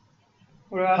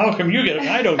 Yeah. How come you get it and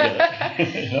I don't get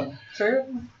it? You know?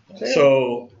 True.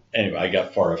 So anyway, I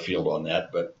got far afield on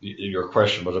that, but your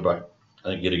question was about, I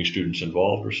think, getting students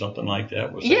involved or something like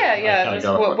that. Was Yeah. Just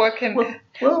what can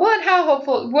and how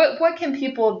hopeful? What can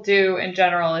people do in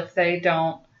general if they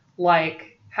don't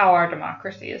like how our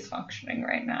democracy is functioning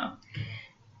right now?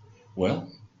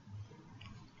 Well,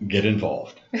 get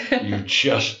involved. You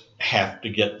just have to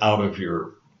get out of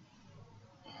your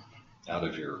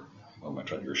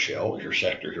your shell, your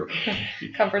sector, your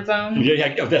comfort zone.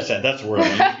 Yeah, that's the word.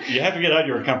 You have to get out of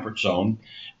your comfort zone,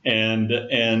 and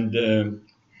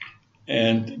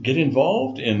get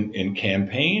involved in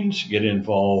campaigns, get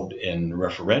involved in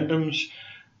referendums,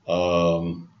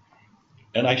 and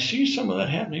I see some of that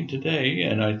happening today.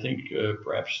 And I think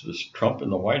perhaps this Trump in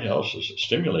the White House is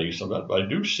stimulating some of that. But I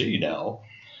do see now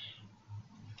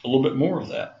a little bit more of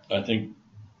that. I think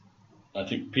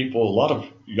people, a lot of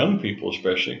young people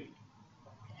especially,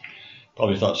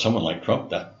 probably thought someone like Trump,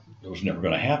 that was never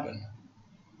going to happen,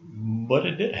 but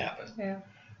it did happen. Yeah.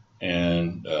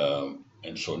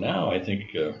 And so now I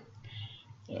think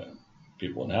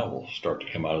people now will start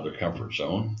to come out of their comfort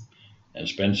zone and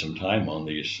spend some time on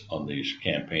these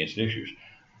campaigns and issues.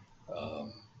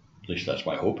 At least that's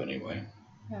my hope anyway.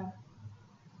 Yeah.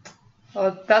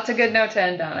 Well, that's a good note to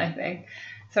end on, I think.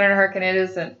 Senator Harkin, it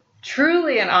is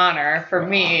truly an honor for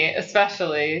me,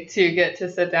 especially, to get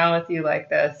to sit down with you like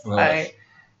this. Well,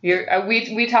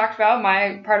 we talked about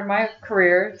part of my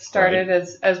career started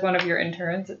as one of your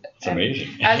interns. It's amazing.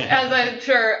 As I'm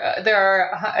sure there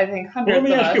are, I think, hundreds of us.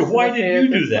 Well, let me ask you, why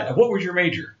did you do that? What was your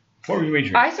major?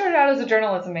 I started out as a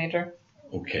journalism major.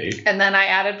 Okay. And then I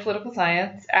added political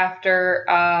science after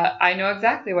I know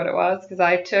exactly what it was, because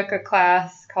I took a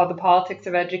class called The Politics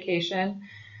of Education.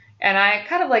 And I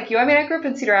kind of like you. I mean, I grew up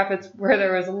in Cedar Rapids where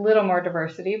there was a little more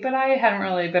diversity, but I hadn't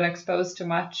really been exposed to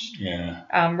much. Yeah.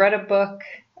 Read a book,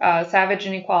 Savage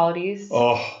Inequalities.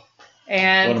 Oh,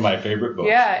 and one of my favorite books.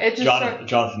 Yeah, it just Jonathan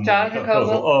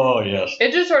Kozol. Oh, yes.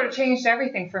 It just sort of changed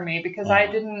everything for me because I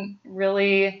didn't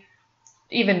really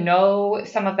even know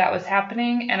some of that was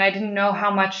happening, and I didn't know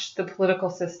how much the political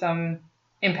system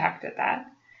impacted that.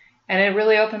 And it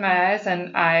really opened my eyes,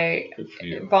 and I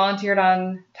volunteered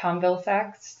on Tom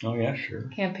Vilsack's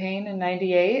campaign in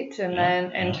 '98, and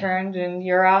then interned in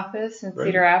your office in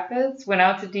Cedar Rapids. Went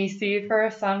out to D.C. for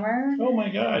a summer. Oh my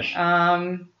gosh!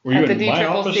 Were you at the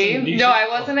DCCC? No, I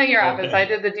wasn't at your office. I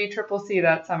did the DCCC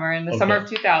that summer in the summer of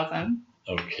 2000.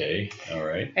 Okay, all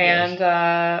right. And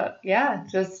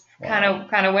just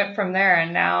kind of went from there.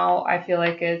 And now I feel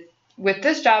like with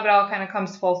this job, it all kind of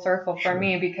comes full circle for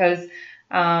me because.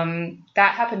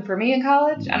 That happened for me in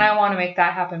college, and I want to make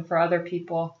that happen for other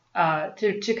people,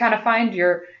 to kind of find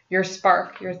your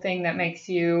spark, your thing that makes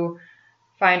you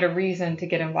find a reason to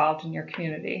get involved in your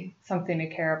community, something to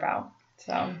care about.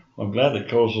 So I'm glad that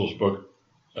Kozol's book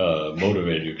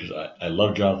motivated you, because I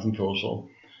love Jonathan Kozol.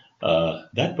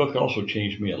 That book also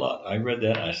changed me a lot. I read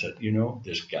that and I said,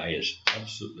 this guy is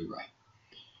absolutely right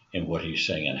in what he's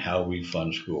saying and how we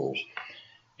fund schools.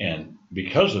 And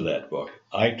because of that book,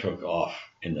 I took off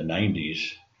in the 90s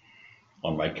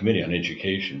on my committee on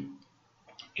education,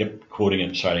 kept quoting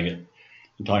it, citing it,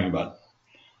 and talking about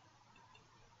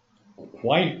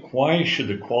why should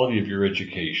the quality of your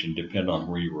education depend on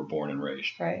where you were born and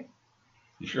raised? Right.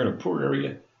 If you're in a poor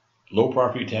area, low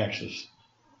property taxes,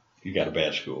 you got a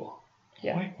bad school.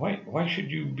 Yeah. Why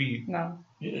should you be? No.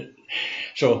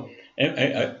 So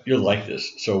you'll like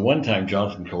this. So one time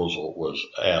Jonathan Kozol was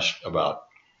asked about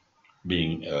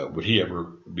being, would he ever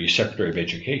be Secretary of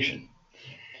Education?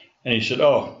 And he said,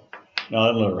 "Oh, no,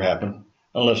 that'll never happen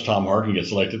unless Tom Harkin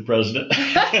gets elected president."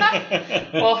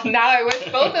 Well, now I wish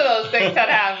both of those things had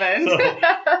happened.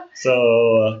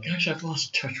 Gosh, I've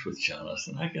lost touch with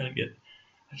Jonathan. I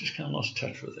just kind of lost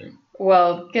touch with him.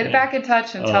 Well, get back in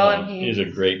touch and tell him he's a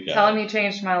great guy. Tell him he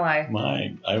changed my life.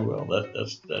 I will.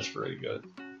 That's very good.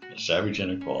 Savage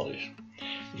Inequalities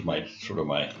was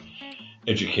my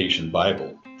education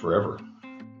Bible forever.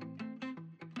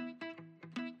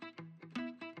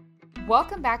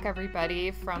 Welcome back,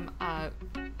 everybody, from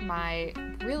my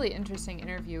really interesting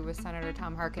interview with Senator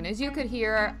Tom Harkin. As you could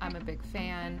hear, I'm a big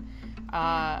fan.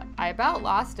 I about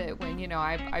lost it when,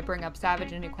 I bring up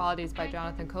Savage Inequalities by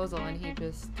Jonathan Kozol, and he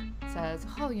just says,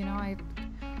 I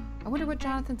wonder what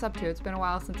Jonathan's up to. It's been a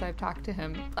while since I've talked to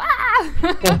him.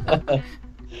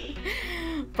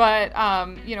 But,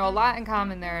 a lot in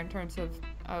common there in terms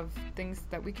of things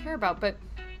that we care about. But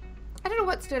I don't know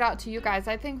what stood out to you guys.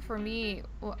 I think for me,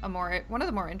 one of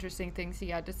the more interesting things he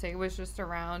had to say was just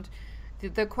around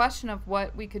the question of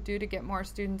what we could do to get more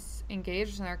students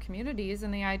engaged in their communities,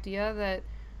 and the idea that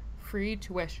free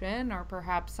tuition or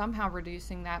perhaps somehow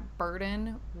reducing that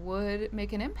burden would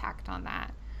make an impact on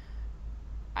that.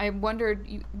 I wondered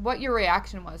what your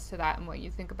reaction was to that and what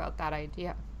you think about that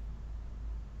idea.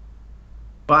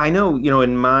 Well, I know,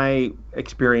 in my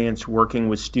experience working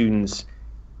with students,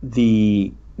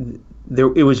 it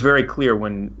was very clear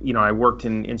when, I worked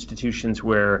in institutions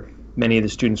where many of the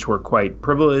students were quite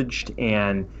privileged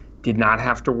and did not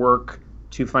have to work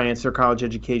to finance their college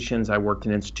educations. I worked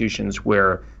in institutions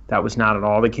where that was not at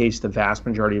all the case. The vast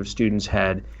majority of students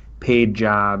had paid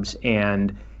jobs,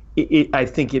 and I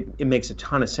think it makes a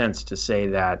ton of sense to say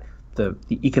that the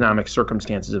economic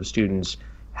circumstances of students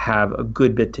have a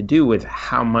good bit to do with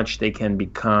how much they can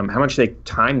become, how much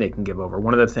time they can give over.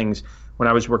 One of the things when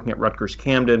I was working at Rutgers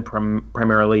Camden,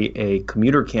 primarily a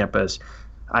commuter campus,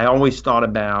 I always thought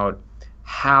about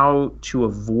how to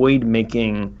avoid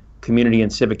making community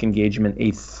and civic engagement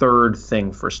a third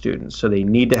thing for students. So they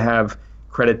need to have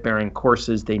credit-bearing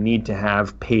courses, they need to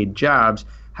have paid jobs.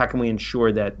 How can we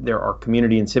ensure that there are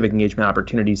community and civic engagement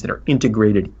opportunities that are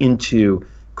integrated into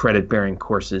credit-bearing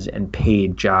courses and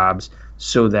paid jobs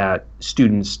so that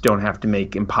students don't have to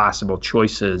make impossible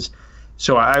choices?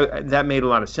 So that made a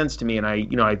lot of sense to me, and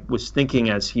I was thinking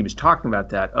as he was talking about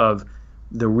that of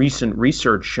the recent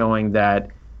research showing that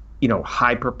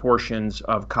high proportions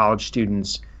of college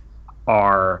students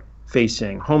are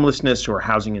facing homelessness or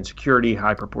housing insecurity,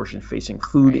 high proportion facing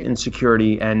food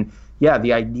insecurity, and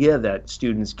the idea that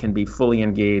students can be fully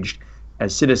engaged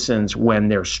as citizens when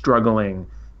they're struggling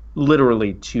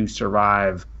literally to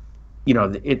survive,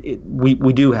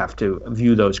 we do have to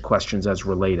view those questions as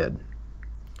related.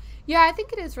 Yeah, I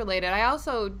think it is related. I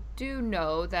also do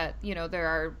know that, there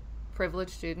are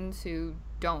privileged students who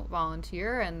don't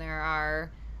volunteer, and there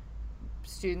are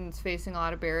students facing a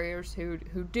lot of barriers who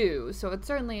do. So it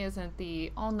certainly isn't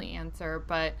the only answer,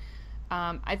 but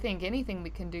I think anything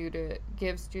we can do to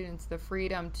give students the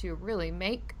freedom to really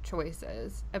make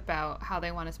choices about how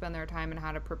they want to spend their time and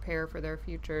how to prepare for their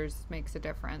futures makes a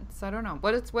difference. I don't know.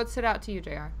 What stood out to you,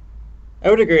 JR? I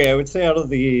would agree. I would say out of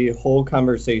the whole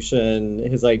conversation,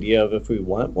 his idea of if we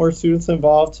want more students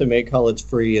involved to make college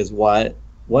free is what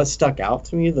stuck out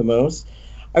to me the most.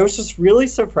 I was just really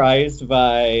surprised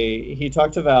by, he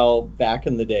talked about back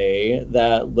in the day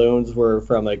that loans were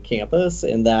from a campus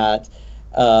and that,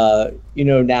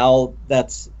 now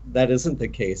that isn't the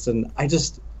case. And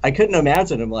I couldn't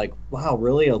imagine. I'm like, wow,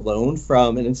 really, a loan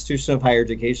from an institution of higher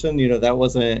education? That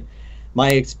wasn't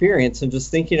my experience. And just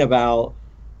thinking about,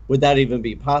 would that even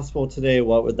be possible today?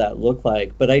 What would that look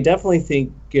like? But I definitely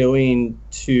think going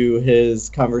to his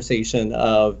conversation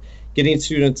of getting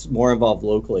students more involved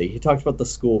locally. He talked about the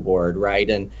school board, right?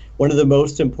 And one of the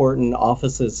most important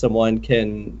offices someone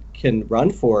can run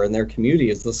for in their community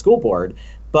is the school board.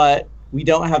 But we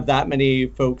don't have that many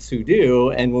folks who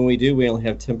do. And when we do, we only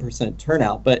have 10%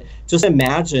 turnout. But just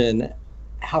imagine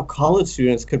how college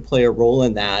students could play a role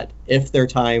in that if their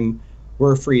time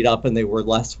were freed up and they were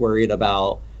less worried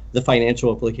about the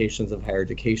financial implications of higher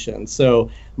education. So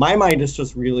my mind is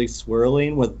just really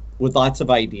swirling with lots of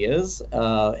ideas.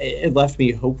 It left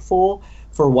me hopeful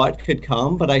for what could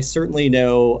come, but I certainly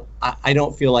know I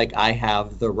don't feel like I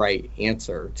have the right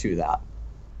answer to that.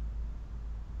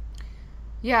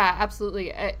 Yeah,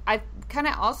 absolutely. I kind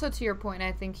of also, to your point,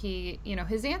 I think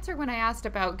his answer when I asked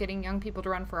about getting young people to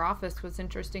run for office was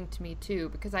interesting to me too,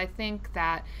 because I think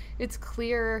that it's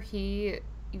clear he,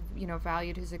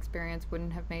 valued his experience,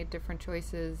 wouldn't have made different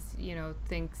choices,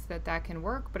 thinks that can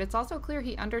work. But it's also clear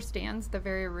he understands the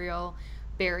very real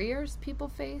barriers people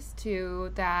face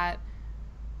to that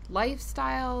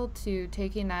lifestyle, to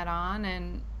taking that on.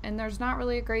 And there's not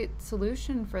really a great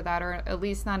solution for that, or at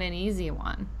least not an easy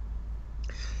one.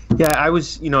 Yeah, I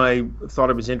thought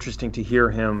it was interesting to hear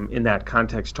him in that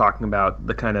context talking about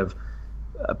the kind of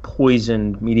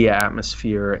poisoned media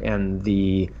atmosphere and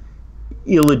the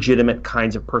illegitimate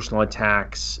kinds of personal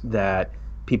attacks that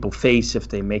people face if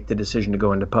they make the decision to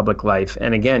go into public life.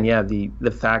 And again,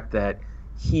 the fact that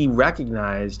he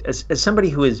recognized, as somebody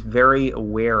who is very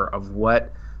aware of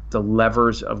what the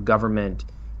levers of government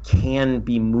can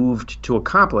be moved to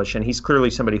accomplish, and he's clearly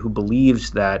somebody who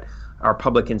believes that our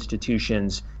public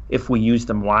institutions, if we use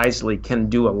them wisely, can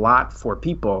do a lot for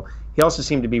people. He also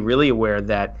seemed to be really aware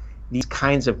that these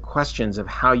kinds of questions of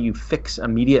how you fix a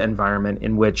media environment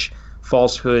in which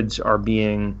falsehoods are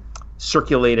being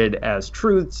circulated as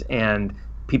truths and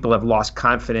people have lost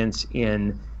confidence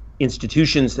in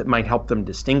institutions that might help them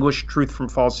distinguish truth from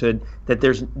falsehood, that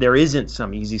there isn't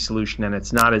some easy solution, and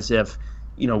it's not as if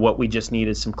what we just need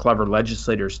is some clever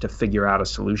legislators to figure out a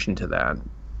solution to that.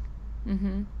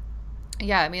 Mm-hmm.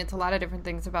 Yeah, I mean, it's a lot of different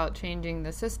things about changing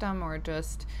the system or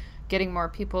just getting more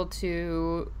people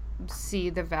to see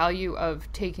the value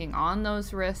of taking on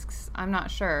those risks. I'm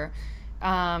not sure.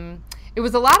 It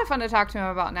was a lot of fun to talk to him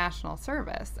about national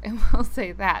service. I will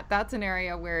say that. That's an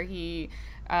area where he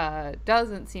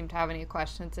doesn't seem to have any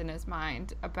questions in his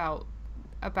mind about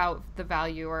the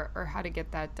value or how to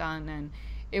get that done. And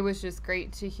it was just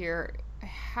great to hear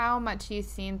how much he's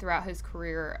seen throughout his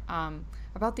career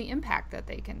about the impact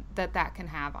that can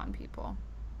have on people.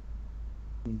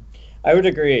 I would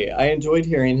agree. I enjoyed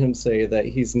hearing him say that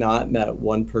he's not met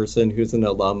one person who's an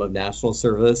alum of national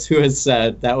service who has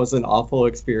said that was an awful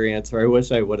experience, or I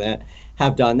wish I wouldn't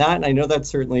have done that. And I know that's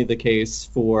certainly the case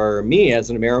for me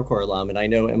as an AmeriCorps alum. And I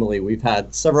know, Emily, we've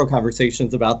had several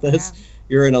conversations about this. Yeah.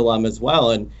 You're an alum as well.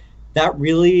 And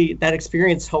that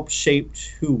experience helped shape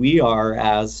who we are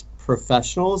as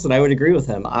professionals. And I would agree with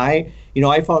him. I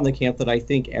fall in the camp that I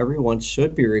think everyone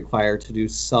should be required to do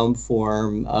some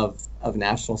form of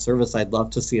national service. I'd love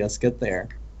to see us get there.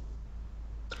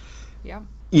 Yeah.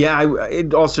 Yeah,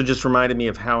 it also just reminded me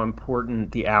of how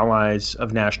important the allies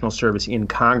of national service in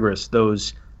Congress,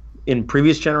 those in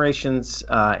previous generations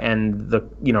and the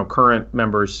current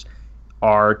members,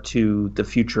 are to the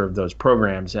future of those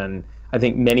programs. And I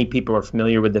think many people are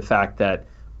familiar with the fact that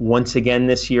once again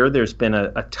this year, there's been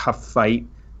a tough fight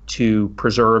to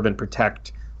preserve and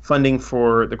protect funding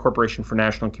for the Corporation for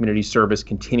National and Community Service,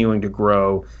 continuing to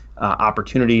grow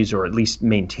opportunities or at least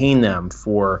maintain them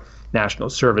for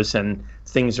national service. And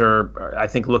things are, I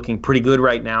think, looking pretty good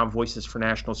right now. Voices for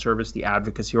National Service, the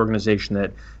advocacy organization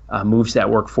that moves that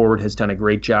work forward, has done a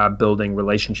great job building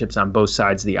relationships on both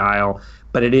sides of the aisle.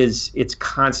 But it's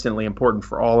constantly important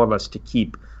for all of us to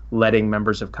keep letting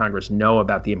members of Congress know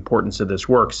about the importance of this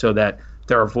work, so that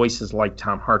there are voices like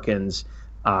Tom Harkins,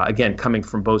 again, coming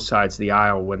from both sides of the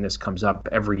aisle when this comes up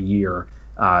every year,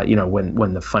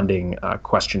 when the funding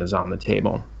question is on the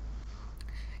table.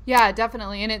 Yeah,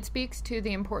 definitely. And it speaks to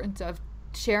the importance of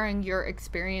sharing your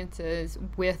experiences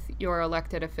with your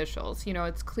elected officials.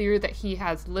 It's clear that he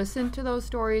has listened to those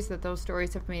stories, that those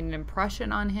stories have made an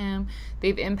impression on him.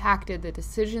 They've impacted the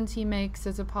decisions he makes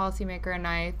as a policymaker. And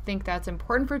I think that's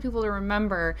important for people to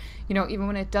remember, even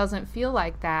when it doesn't feel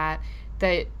like that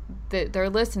they're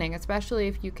listening, especially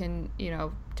if you can,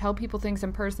 tell people things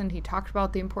in person. He talked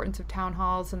about the importance of town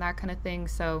halls and that kind of thing.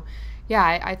 So,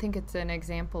 yeah, I think it's an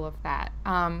example of that.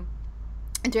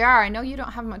 JR, I know you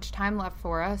don't have much time left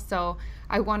for us, so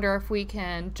I wonder if we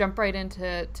can jump right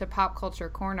into Pop Culture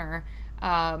Corner.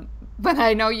 But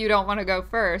I know you don't want to go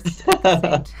first at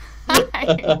the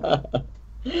same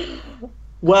time.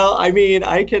 Well, I mean,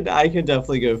 I can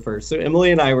definitely go first. So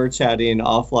Emily and I were chatting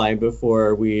offline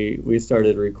before we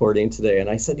started recording today, and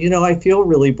I said, I feel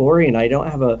really boring. I don't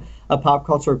have a pop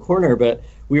culture corner, but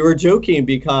we were joking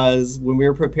because when we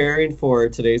were preparing for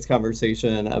today's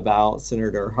conversation about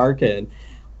Senator Harkin,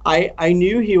 I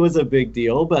knew he was a big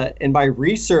deal, but in my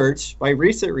recent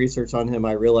research on him,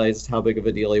 I realized how big of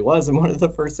a deal he was. And one of the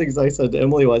first things I said to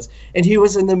Emily was, and he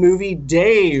was in the movie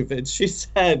Dave. And she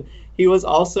said he was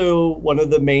also one of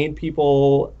the main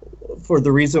people for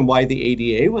the reason why the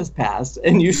ADA was passed.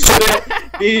 And you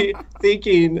shouldn't be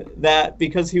thinking that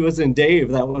because he was in Dave,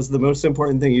 that was the most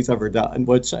important thing he's ever done,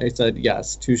 which I said,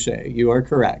 yes, touche, you are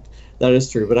correct. That is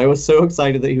true. But I was so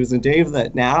excited that he was in Dave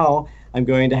that now I'm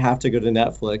going to have to go to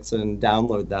Netflix and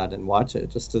download that and watch it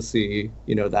just to see,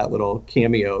 that little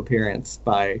cameo appearance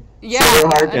by Sarah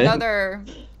Harkin.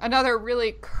 Another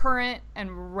really current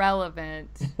and relevant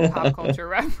pop culture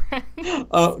reference.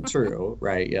 Oh, true.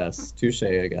 Right. Yes. Touche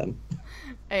again.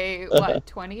 A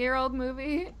 20-year-old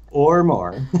movie? Or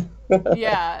more.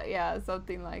 Yeah,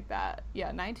 something like that.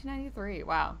 Yeah, 1993.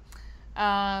 Wow.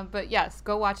 But yes,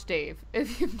 go watch Dave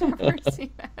if you've never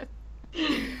seen it.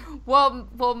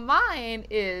 Well, mine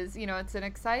is, it's an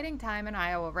exciting time in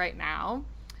Iowa right now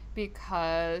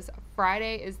because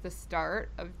Friday is the start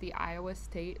of the Iowa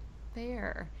State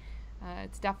Fair.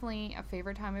 It's definitely a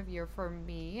favorite time of year for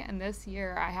me, and this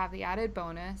year I have the added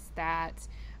bonus that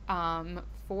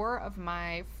 4 of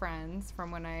my friends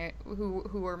from who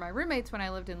were my roommates when I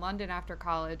lived in London after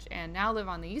college and now live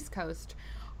on the East Coast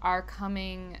are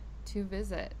coming to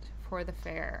visit for the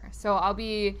fair. So I'll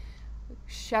be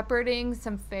shepherding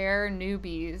some fair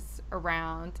newbies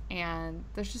around, and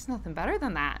there's just nothing better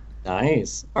than that.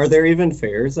 Nice. Are there even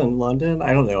fairs in London?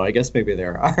 I don't know. I guess maybe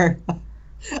there are.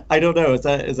 I don't know. Is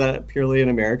that purely an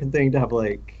American thing to have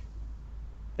like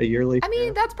a yearly fair? I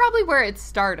mean, that's probably where it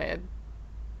started.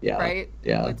 Yeah. Right?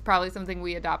 Yeah. It's probably something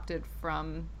we adopted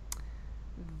from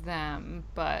them,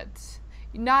 but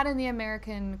not in the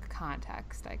American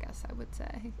context, I guess I would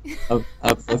say.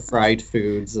 of the fried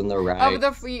foods and the rides.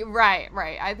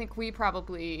 Right. I think we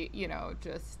probably,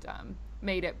 just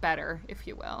made it better, if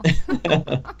you will.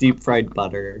 Deep fried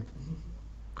butter.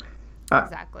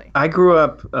 Exactly. I grew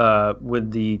up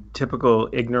with the typical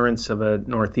ignorance of a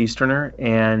Northeasterner,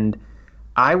 and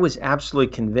I was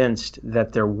absolutely convinced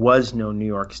that there was no New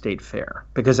York State Fair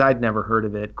because I'd never heard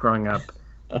of it growing up.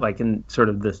 Like in sort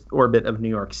of the orbit of New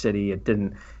York City, it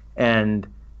didn't. And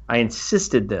I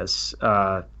insisted this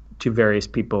to various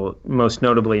people, most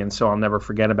notably, and so I'll never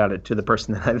forget about it, to the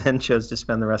person that I then chose to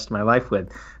spend the rest of my life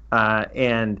with.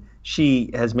 And she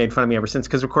has made fun of me ever since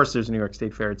because, of course, there's a New York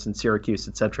State Fair. It's in Syracuse,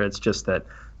 et cetera. It's just that,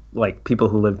 like, people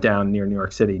who live down near New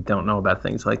York City don't know about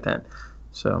things like that.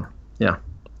 So, yeah,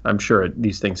 I'm sure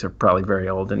these things are probably very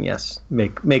old and, yes,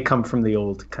 may come from the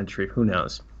old country. Who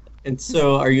knows? And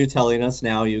so are you telling us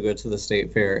now you go to the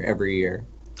state fair every year?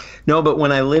 No, but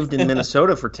when I lived in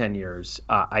Minnesota for 10 years,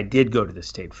 I did go to the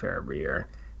state fair every year.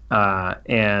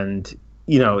 And,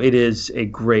 it is a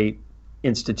great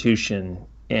institution.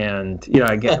 And,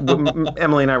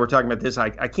 Emily and I were talking about this. I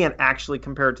can't actually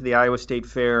compare it to the Iowa State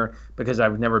Fair because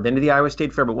I've never been to the Iowa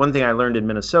State Fair. But one thing I learned in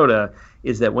Minnesota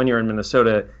is that when you're in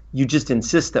Minnesota, you just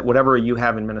insist that whatever you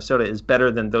have in Minnesota is better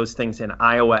than those things in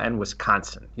Iowa and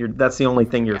Wisconsin. That's the only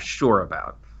thing you're sure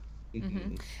about.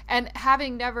 Mm-hmm. And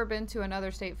having never been to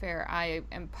another state fair, I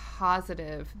am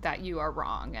positive that you are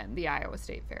wrong, and the Iowa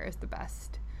State Fair is the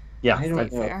best. Yeah, I don't know.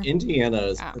 Fair. Indiana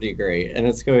is pretty great, and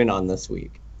it's going on this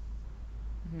week.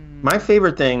 My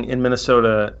favorite thing in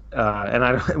Minnesota,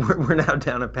 and we're now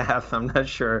down a path. I'm not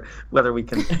sure whether we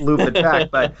can loop it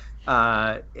back, but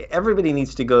everybody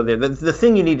needs to go there. The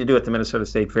thing you need to do at the Minnesota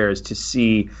State Fair is to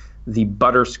see the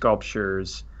butter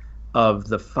sculptures of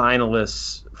the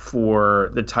finalists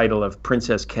for the title of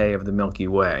Princess K of the Milky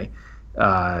Way.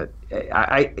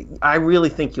 I really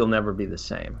think you'll never be the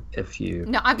same if you.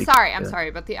 No, I'm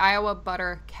sorry, but the Iowa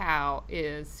butter cow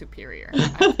is superior.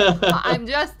 I'm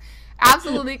just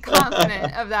absolutely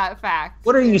confident of that fact.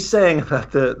 What are you saying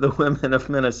about the women of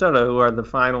Minnesota who are the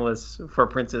finalists for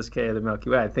Princess K of the Milky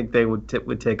Way? I think they would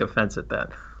take offense at that.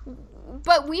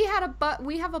 But we have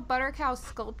a butter cow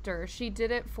sculptor. She did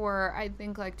it for I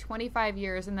think like 25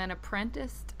 years and then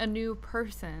apprenticed a new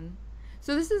person.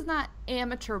 So this is not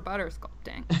amateur butter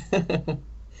sculpting.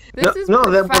 This is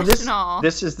professional.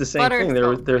 This is the same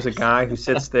thing. There's a guy who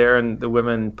sits there and the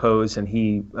women pose and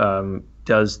he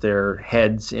does their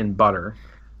heads in butter.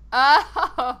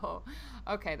 Oh,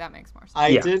 okay, that makes more sense.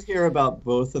 I did hear about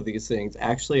both of these things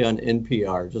actually on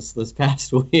NPR just this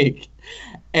past week.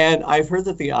 And I've heard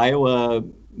that the Iowa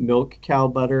milk cow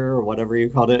butter or whatever you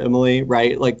called it, Emily,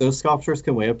 right? Like those sculptures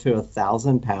can weigh up to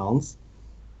 1,000 pounds.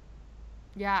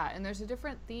 Yeah, and there's a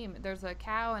different theme. There's a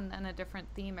cow and then a different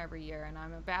theme every year. And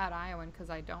I'm a bad Iowan because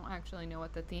I don't actually know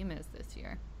what the theme is this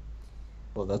year.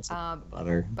 Well, that's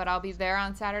butter. But I'll be there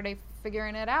on Saturday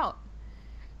figuring it out.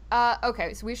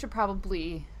 Okay, so we should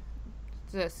probably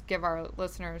just give our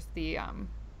listeners the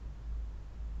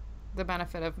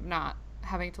benefit of not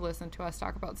having to listen to us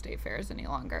talk about state fairs any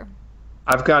longer.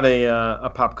 I've got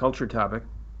a pop culture topic.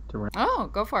 Oh,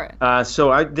 go for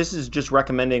it. This is just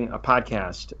recommending a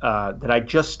podcast that I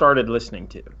just started listening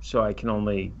to, so I can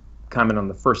only comment on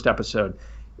the first episode.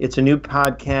 It's a new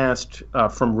podcast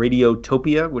from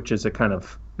Radiotopia, which is a kind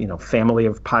of family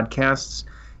of podcasts,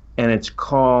 and it's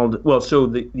called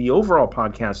the overall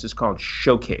podcast is called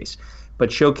Showcase,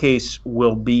 but Showcase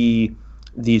will be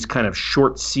these kind of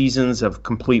short seasons of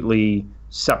completely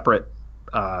separate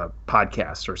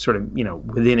podcasts, or sort of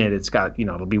within it, it's got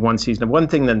it'll be one season of one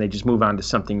thing, then they just move on to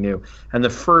something new. And the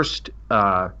first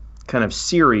kind of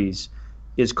series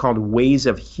is called Ways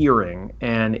of Hearing,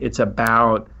 and it's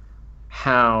about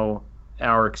how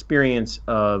our experience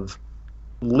of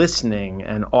listening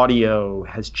and audio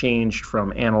has changed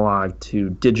from analog to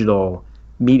digital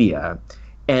media.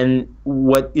 And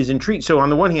what is intriguing, so on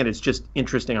the one hand, it's just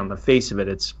interesting on the face of it.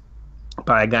 It's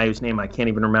by a guy whose name I can't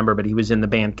even remember, but he was in the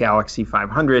band Galaxy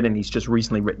 500, and he's just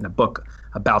recently written a book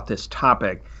about this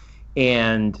topic.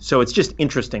 And so it's just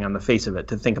interesting on the face of it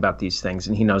to think about these things.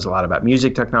 And he knows a lot about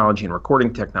music technology and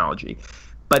recording technology.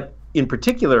 But in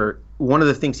particular, one of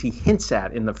the things he hints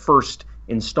at in the first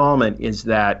installment is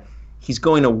that he's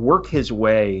going to work his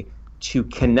way to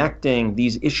connecting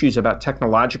these issues about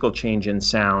technological change in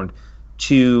sound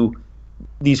to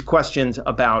these questions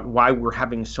about why we're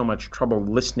having so much trouble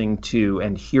listening to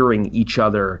and hearing each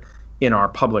other in our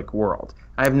public world.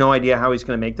 I have no idea how he's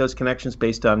going to make those connections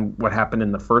based on what happened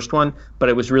in the first one, but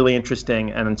it was really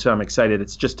interesting, and so I'm excited.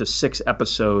 It's just a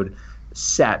 6-episode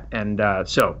set, and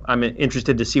so I'm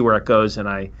interested to see where it goes, and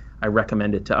I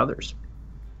recommend it to others.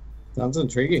 Sounds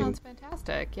intriguing. Sounds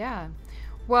fantastic, yeah.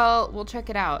 Well, we'll check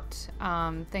it out.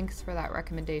 Thanks for that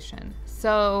recommendation.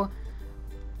 So,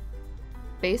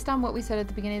 based on what we said at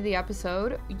the beginning of the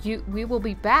episode, we will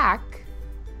be back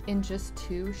in just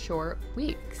 2 short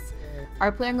weeks.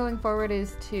 Our plan going forward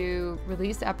is to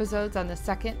release episodes on the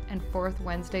 2nd and 4th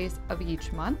Wednesdays of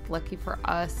each month. Lucky for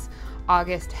us,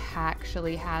 August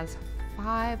actually has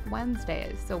 5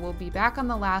 Wednesdays. So we'll be back on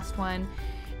the last one,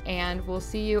 and we'll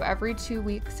see you every 2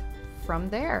 weeks from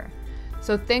there.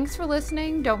 So thanks for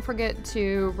listening. Don't forget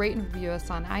to rate and review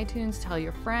us on iTunes. Tell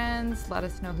your friends. Let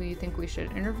us know who you think we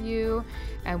should interview.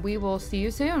 And we will see you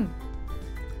soon.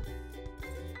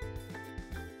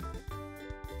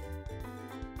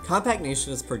 Compact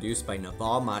Nation is produced by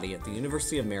Naval Mahdi at the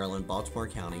University of Maryland, Baltimore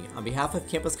County on behalf of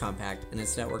Campus Compact and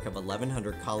its network of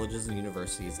 1,100 colleges and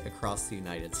universities across the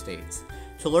United States.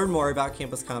 To learn more about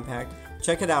Campus Compact,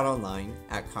 check it out online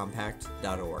at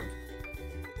compact.org.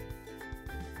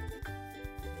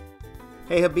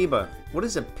 Hey Habiba, what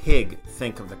does a pig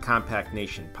think of the Compact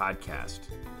Nation podcast?